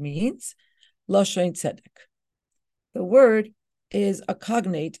this word means, lashon tzedek. The word is a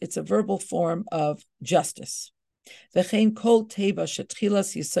cognate, it's a verbal form of justice. V'chein kol teva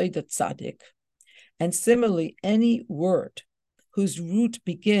shetchilas yisoid tzadik. And similarly, any word whose root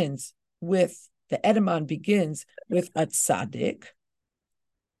begins with, the etymon begins with a tzadik,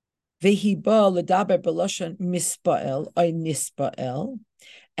 vehi ba ledaber b'lashon mispael or nispael,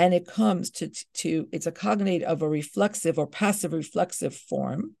 and it comes to it's a cognate of a reflexive or passive reflexive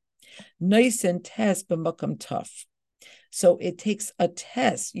form, nice and tes b'makam taf. So it takes a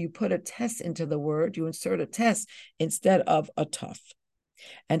test. You put a test into the word, you insert a test instead of a taf.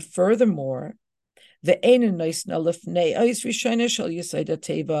 And furthermore, and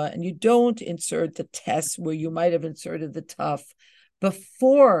you don't insert the test where you might have inserted the taf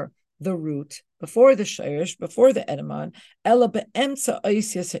before the root, before the shayrish, before the etymon,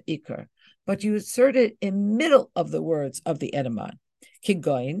 but you insert it in middle of the words of the etymon.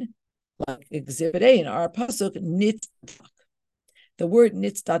 Kigoin, like Exhibit A in our pasuk, nitzadak. The word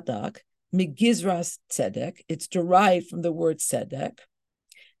nitzadak, migizras tzedek, it's derived from the word tzedek.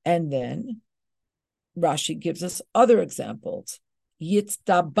 And then Rashi gives us other examples.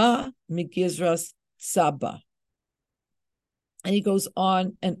 Yitztaba migizras saba. And he goes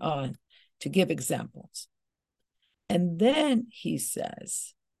on and on to give examples. And then he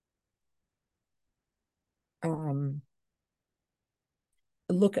says, look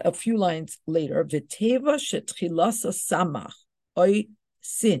a few lines later, V'teva shetchilasa samach, oy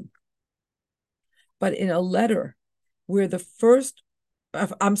sin. But in a letter where the first,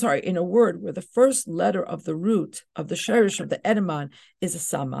 in a word where the first letter of the root of the sherish of the etymon is a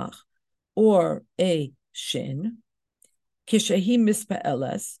samach or a shin, kishehi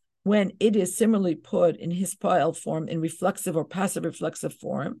mispa'eles, when it is similarly put in hispa'el form, in reflexive or passive reflexive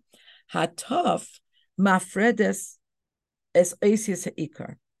form, hataf mafredes es eisius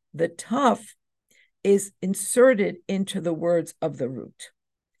ha'ikar. The taf is inserted into the words of the root.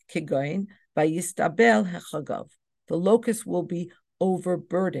 Kigoin, vayistabel hechagav. The locus will be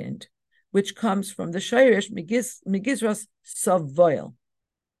overburdened, which comes from the shayrish migizras savoil.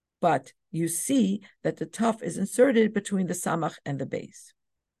 But you see that the tuf is inserted between the samach and the base.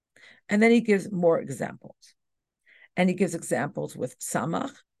 And then he gives more examples. And he gives examples with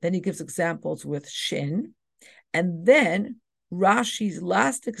samach, then he gives examples with shin, and then Rashi's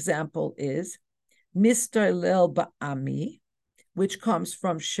last example is Mistailel Ba'ami, which comes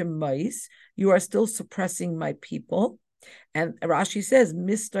from Shemais, you are still suppressing my people. And Rashi says,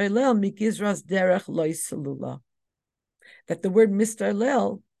 Mistailel Mikizras Derech Loy Salula. That the word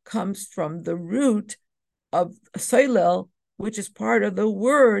Mistailel comes from the root of Soilel, which is part of the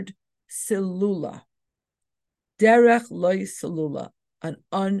word Silula. Derech Loy Salula, an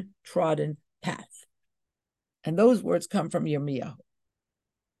untrodden path. And those words come from Yirmiyahu.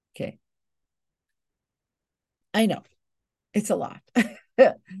 Okay. I know. It's a lot.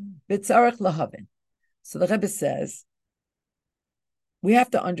 B'tzarech lahavin. So the Rebbe says, we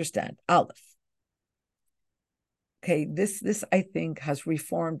have to understand, Aleph. Okay, this I think has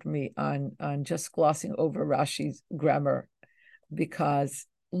reformed me on just glossing over Rashi's grammar, because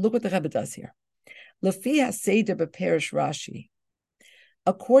look what the Rebbe does here. Lefi haseder b'perish Rashi.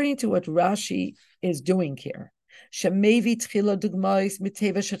 According to what Rashi is doing here, shemevi tchila dugmais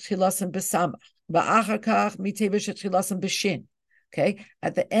miteva shetchilasan besamach, ba'achar kach miteva shetchilasan b'shin. Okay,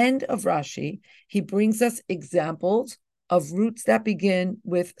 at the end of Rashi, he brings us examples of roots that begin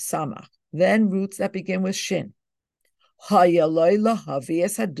with samach, then roots that begin with shin. So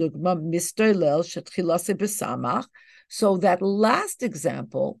that last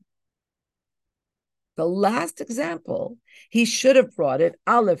example, he should have brought it,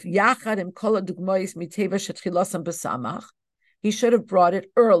 Aleph, Yachad im kol dugmois miteva shetchilasam besamach. He should have brought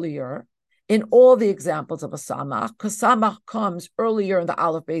it earlier in all the examples of a samach, because samach comes earlier in the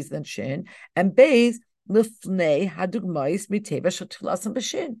Aleph, Beis than Shin, and Beis lifnei hadugmois miteva shetchilasam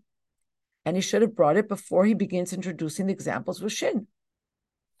b'shin. And he should have brought it before he begins introducing the examples with Shin.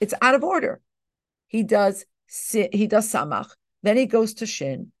 It's out of order. He does samach, then he goes to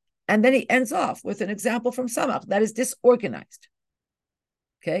Shin, and then he ends off with an example from samach that is disorganized.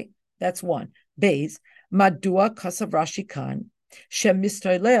 Okay, that's one. Beis, madua kasav Rashi kan,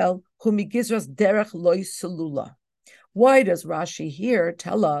 shemistoilel humigizras derech loy salula. Why does Rashi here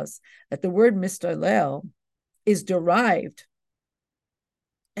tell us that the word mistoilel is derived,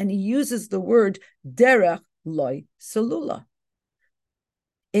 and he uses the word derech loy salula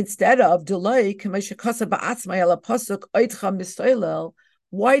instead of delay kameshakasa ba'atzmai ala pasuk oitcha mistoilel?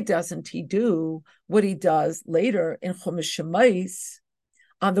 Why doesn't he do what he does later in Chumash Shemais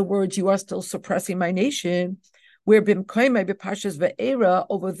on the words, you are still suppressing my nation, where bimkoimai b'parshas ve'era,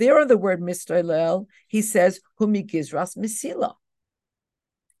 over there on the word mistoilel, he says, humi gizras misila.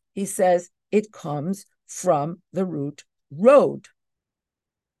 He says, it comes from the root road.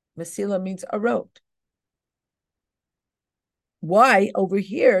 Mesila means a road. Why over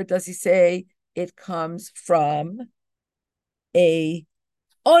here does he say it comes from a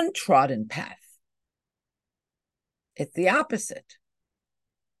untrodden path? It's the opposite.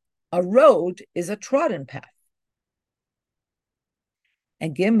 A road is a trodden path.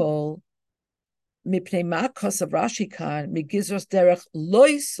 And Gimel, mipnei ma'kos of Rashi kan migizros derech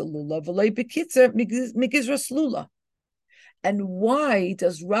loy salula v'loy bekitzer migizros lula. And why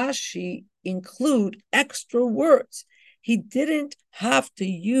does Rashi include extra words? He didn't have to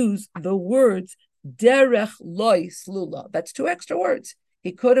use the words derech loy slula. That's two extra words.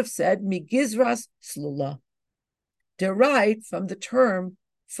 He could have said migizras slula, derived from the term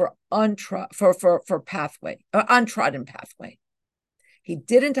for pathway, untrodden pathway. He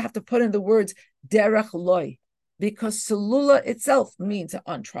didn't have to put in the words derech loy, because salula itself means an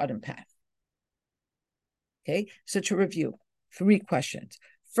untrodden path. Okay, so to review, 3 questions.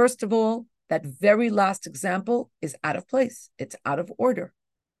 First of all, that very last example is out of place. It's out of order.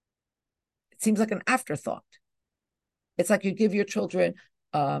 It seems like an afterthought. It's like you give your children,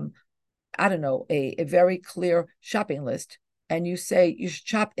 a very clear shopping list, and you say you should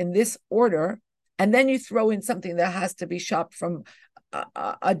shop in this order, and then you throw in something that has to be shopped from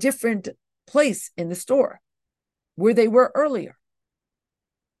a different place in the store where they were earlier.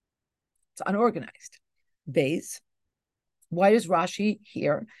 It's unorganized. Beis, why does Rashi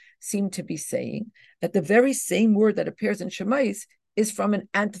here seem to be saying that the very same word that appears in Shemais is from an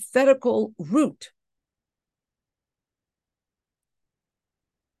antithetical root?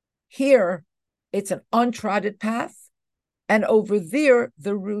 Here, it's an untrodden path, and over there,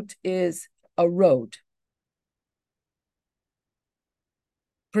 the root is a road.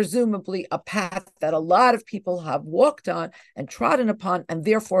 Presumably a path that a lot of people have walked on and trodden upon, and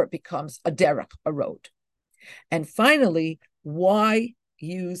therefore it becomes a derech, a road. And finally, why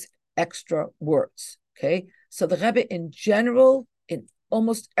use extra words? Okay, so the Rebbe in general, in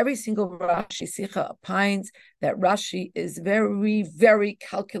almost every single Rashi Sikha opines that Rashi is very, very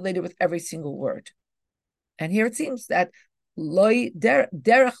calculated with every single word. And here it seems that loy,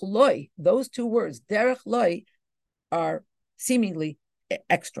 derech loy, those two words, derech loy, are seemingly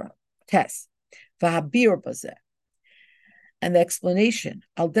extra. Tes. Vahabir bazeh. And the explanation,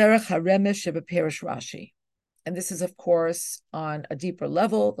 al derech haremesh shebeperish Rashi. And this is, of course, on a deeper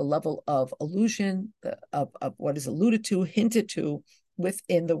level, the level of allusion, of what is alluded to, hinted to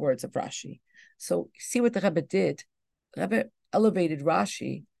within the words of Rashi. So see what the Rebbe did. The Rebbe elevated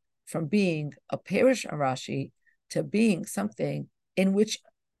Rashi from being a parish on Rashi to being something in which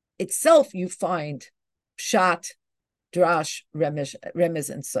itself you find pshat, drash, remez,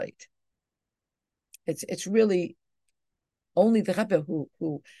 and sight. It's really only the Rebbe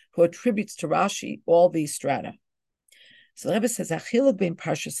who attributes to Rashi all these strata. So the Rebbe says, "Achiluk bein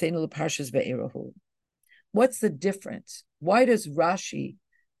parshas seinu leparshas ve'erahu." What's the difference? Why does Rashi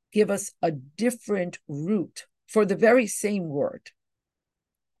give us a different route for the very same word?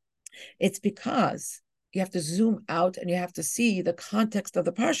 It's because you have to zoom out and you have to see the context of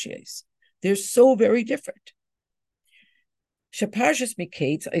the parshas. They're so very different. Sheparshas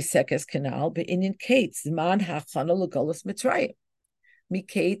Miketz Isekes Canal be'inyan Ketz Zman Hachana L'Golos Mitzrayim.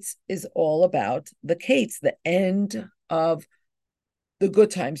 Miketz is all about the Ketz, the end of the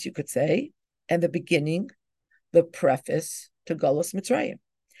good times, you could say, and the beginning, the preface to Golos Mitzrayim.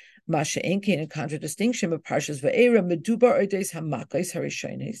 Masha Enkin in contradistinction of Parshas Va'era Medubar Odes Hamakos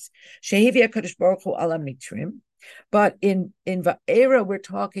Harishonis Shehevi HaKadosh Baruch Hu Ala Mitrim. But in Va'era, we're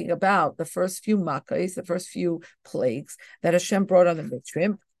talking about the first few makkos, the first few plagues that Hashem brought on the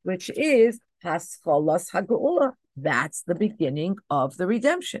Mitzrim, which is Hascholas Hagula. That's the beginning of the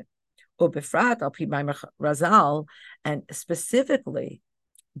redemption. Ubefrat al pi Maimer Razal, and specifically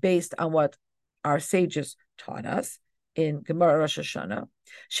based on what our sages taught us in Gemara Rosh Hashanah,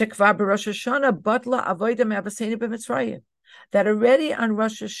 Shekvar b'Rosh Hashanah batla avoda me'avaseinu b'Mitzrayim, that already on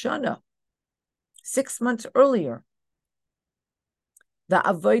Rosh Hashanah, 6 months earlier, the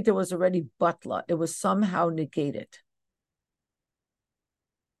avodah was already batla. It was somehow negated.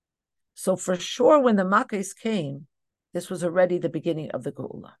 So for sure, when the Makkos came, this was already the beginning of the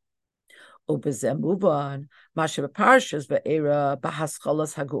Geula. Ubezemuban, Masha Parshas Ve'era,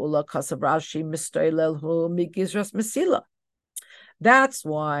 Bahaschalas Hagula, Kasav Rashi, Mistoilelhu, Migizras Mesila. That's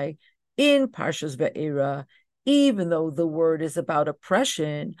why in Parshas Ve'era, even though the word is about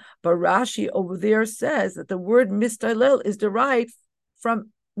oppression, but Rashi over there says that the word Mistoilel is derived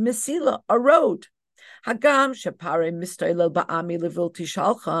from Mesila, a road. Hagam shepare mistoilel ba'ami levilti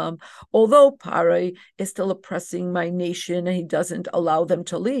shalcham. Although Pare is still oppressing my nation and he doesn't allow them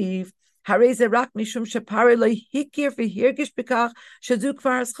to leave, this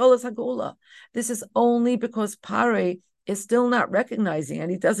is only because Pare is still not recognizing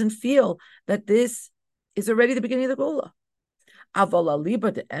and he doesn't feel that this is already the beginning of the Geula.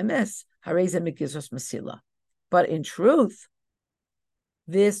 But in truth,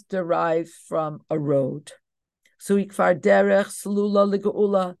 this derives from a road. This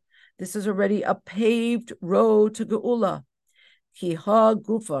is already a paved road to Geula.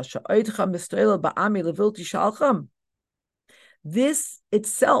 This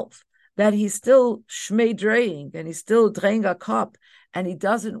itself, that he's still shmei and he's still draying a cup, and he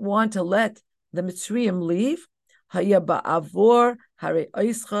doesn't want to let the Mitzrayim leave.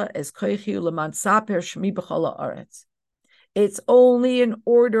 It's only in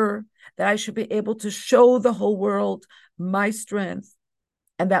order that I should be able to show the whole world my strength,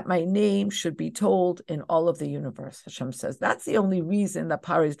 and that my name should be told in all of the universe. Hashem says that's the only reason that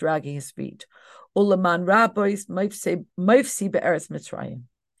Paro is dragging his feet. Ulaman rabbis mifsi be'eretz Mitzrayim,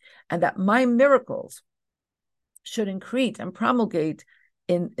 and that my miracles should increase and promulgate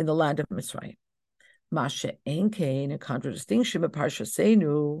in the land of Mitzrayim. Mashe enkein, in contradistinction of Parsha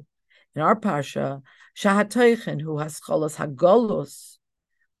Seinu, in our Parsha, Shahatoichen, who has cholos hagolos.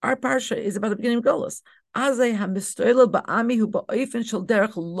 Our Parsha is about the beginning of Golos.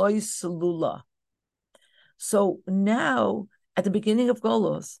 So now, at the beginning of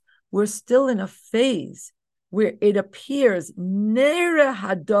Golos, we're still in a phase where it appears nere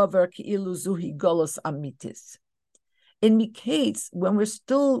hadavar ki'ilu zuhi Golos amitis. In Miketz, when we're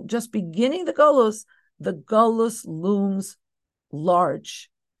still just beginning the Golos looms large,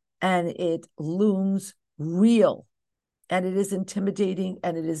 and it looms real. And it is intimidating,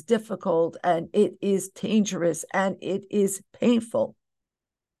 and it is difficult, and it is dangerous, and it is painful.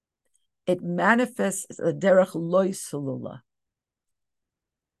 It manifests a derech loy salula,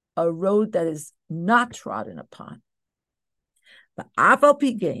 a road that is not trodden upon. But aval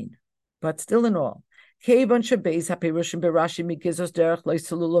pigain, but still in all, Kevan Shabbos Hapirushim Berashi Mikizos Derech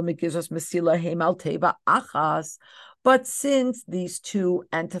Loisulula Mikizos Mesila Hemal Teva Achas. But since these two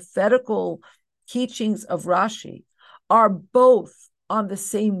antithetical teachings of Rashi are both on the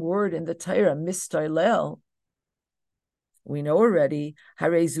same word in the Torah, mistailel, we know already,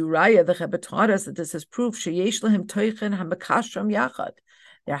 Hare Zuraya, the Rebbe taught us that this is proof, Sheyesh Lahem Toichen HaMekashram Yachad.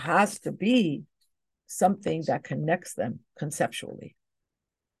 There has to be something that connects them conceptually.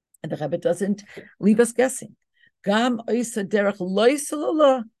 And the Rebbe doesn't leave us guessing. Gam oisa derech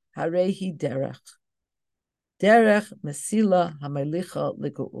loisalala harehi derech. Derech mesila hamelicha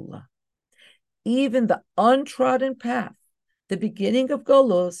legeula. Even the untrodden path, the beginning of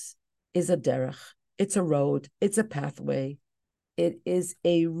Golos, is a derech. It's a road. It's a pathway. It is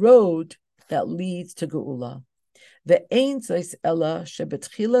a road that leads to Geula. The ein zois ella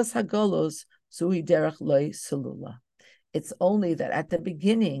shebetchilas hagolos zui derech loy selula. It's only that at the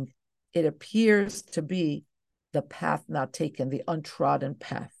beginning, it appears to be the path not taken, the untrodden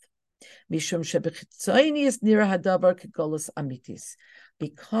path. Mishum shebechitzonius nira hadavar kegolus amitis,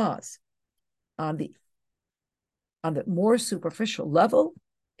 because on the more superficial level,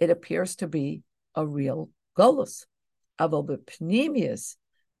 it appears to be a real golus. Aval bepnimius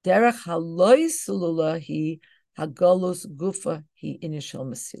derech haloi selula hi hagolus gufa hi initial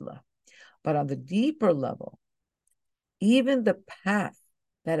mesila. But on the deeper level, even the path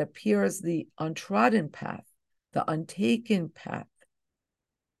that appears the untrodden path, the untaken path,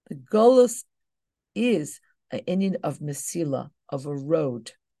 the golus is an inyan of mesila, of a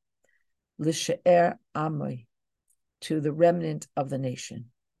road, l'she'er amoi, to the remnant of the nation.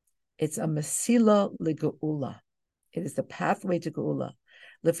 It's a mesila l'geula. It is the pathway to geula.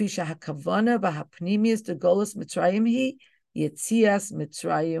 Lefisha hakavana v'hapnimius de golus mitzrayim hi yetzias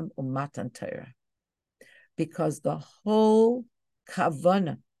mitzrayim umatan Torah. Because the whole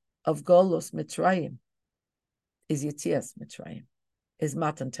kavana of Golos Mitzrayim is Yetzias Mitzrayim, is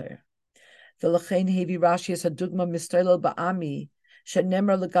Matan Torah. V'lachein hevi Rashi es hadugma mistoilel ba'ami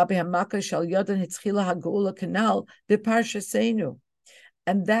shenemer legabe hamaka shal yodan hitzchila hagula kanal b'parshasenu.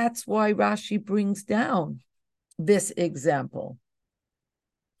 And that's why Rashi brings down this example.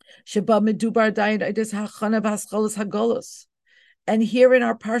 Sheba medubar dayin idis hachana v'hascholos hagolos. And here in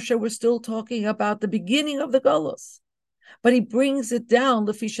our parsha, we're still talking about the beginning of the Golos. But he brings it down,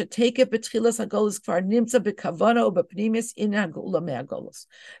 Lefisha take it betchilas hagolos kfar nimtza bekavana or bepnimis in hagula me'agolos.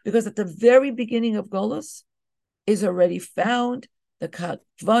 Because at the very beginning of Golos is already found the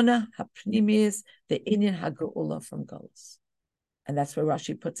kavana hapnimis, the inyan hagula from Golos. And that's where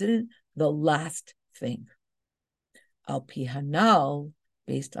Rashi puts it in, the last thing. Al pi hanal,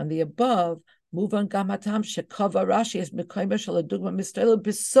 based on the above, move on gamatam shekava Rashi as mekayma shaladugma mistela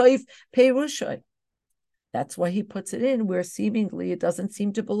b'soif peirushay. That's why he puts it in where seemingly it doesn't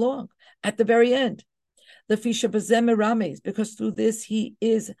seem to belong, at the very end. Lefisha b'zem rames, because through this he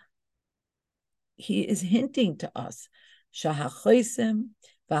is hinting to us shahachosem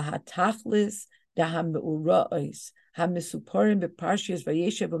v'hatachlis dahameurais hamisuparim b'parshias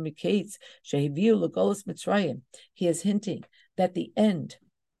vayeshev u'miketz shehiviu legolos mitzrayim. He is hinting that the end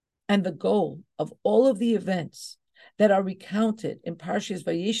and the goal of all of the events that are recounted in Parshas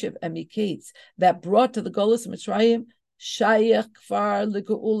Vayeshev and Miketz that brought to the Golos of Mitzrayim, Shayach Kfar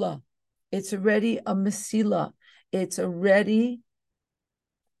L'Geula. It's already a Mesila. It's already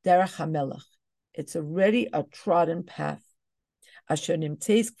Derech HaMelech. It's already a trodden path. Asher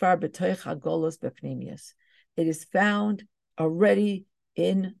Nimtzeis Kfar B'toich HaGolos B'Pnimius. It is found already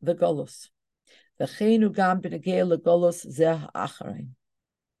in the Golos. V'cheinu gam b'negei l'Golos zeh ha'acharein.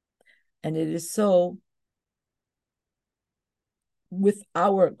 And it is so with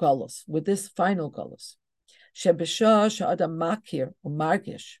our Golos, with this final Golos. Shebeshah sha'adam makir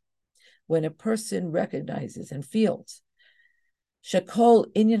u'margish, when a person recognizes and feels shekol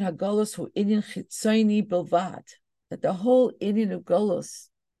inyan hagolos hu inyan chitzoni bilvad, that the whole inyan of Golos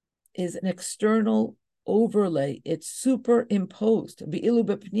is an external overlay, it's superimposed. V'ilu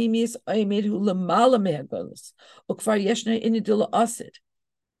b'pnimius oimed hu lemala me'hagolos ukvar yeshna inyan dila asid.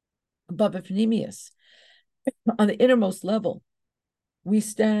 But b'pnimius, on the innermost level, we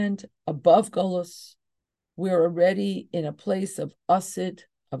stand above Golos. We're already in a place of asid,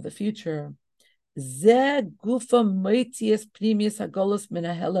 of the future.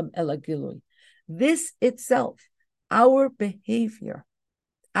 This itself, our behavior,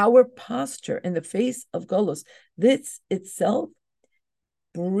 our posture in the face of Golos, this itself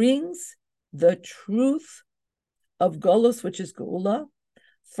brings the truth of Golos, which is Geula,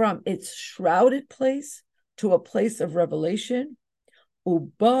 from its shrouded place to a place of revelation.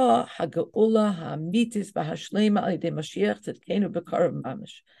 Uba haga'ula ha'amitis v'hashlema al yedei Mashiach tzedkenu b'karav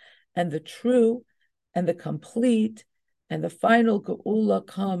mamish. And the true and the complete and the final geula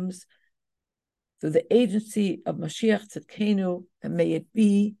comes through the agency of Mashiach Tzidkenu, and may it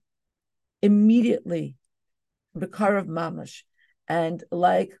be immediately B'karav Mamash. And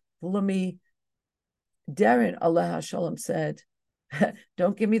like Lumi Darren Allah Shalom said,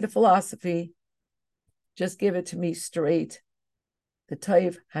 don't give me the philosophy, just give it to me straight. The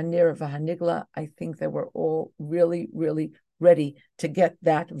Taiv, Hanir, Vahanigla, I think that we're all really, really ready to get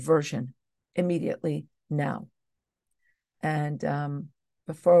that version immediately now. And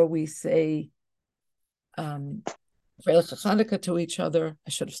before we say Chanukah to each other, I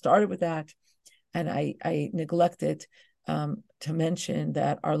should have started with that. And I neglected to mention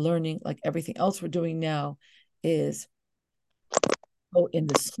that our learning, like everything else we're doing now, is in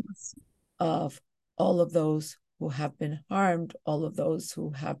the source of all of those who have been harmed, all of those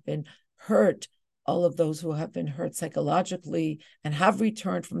who have been hurt, all of those who have been hurt psychologically and have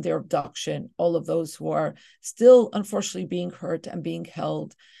returned from their abduction, all of those who are still unfortunately being hurt and being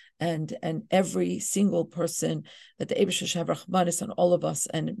held, and every single person, that the Eibusha should have Rahmanis on all of us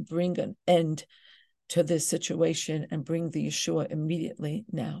and bring an end to this situation and bring the Yeshua immediately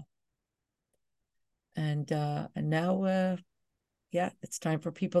now. And now, it's time for people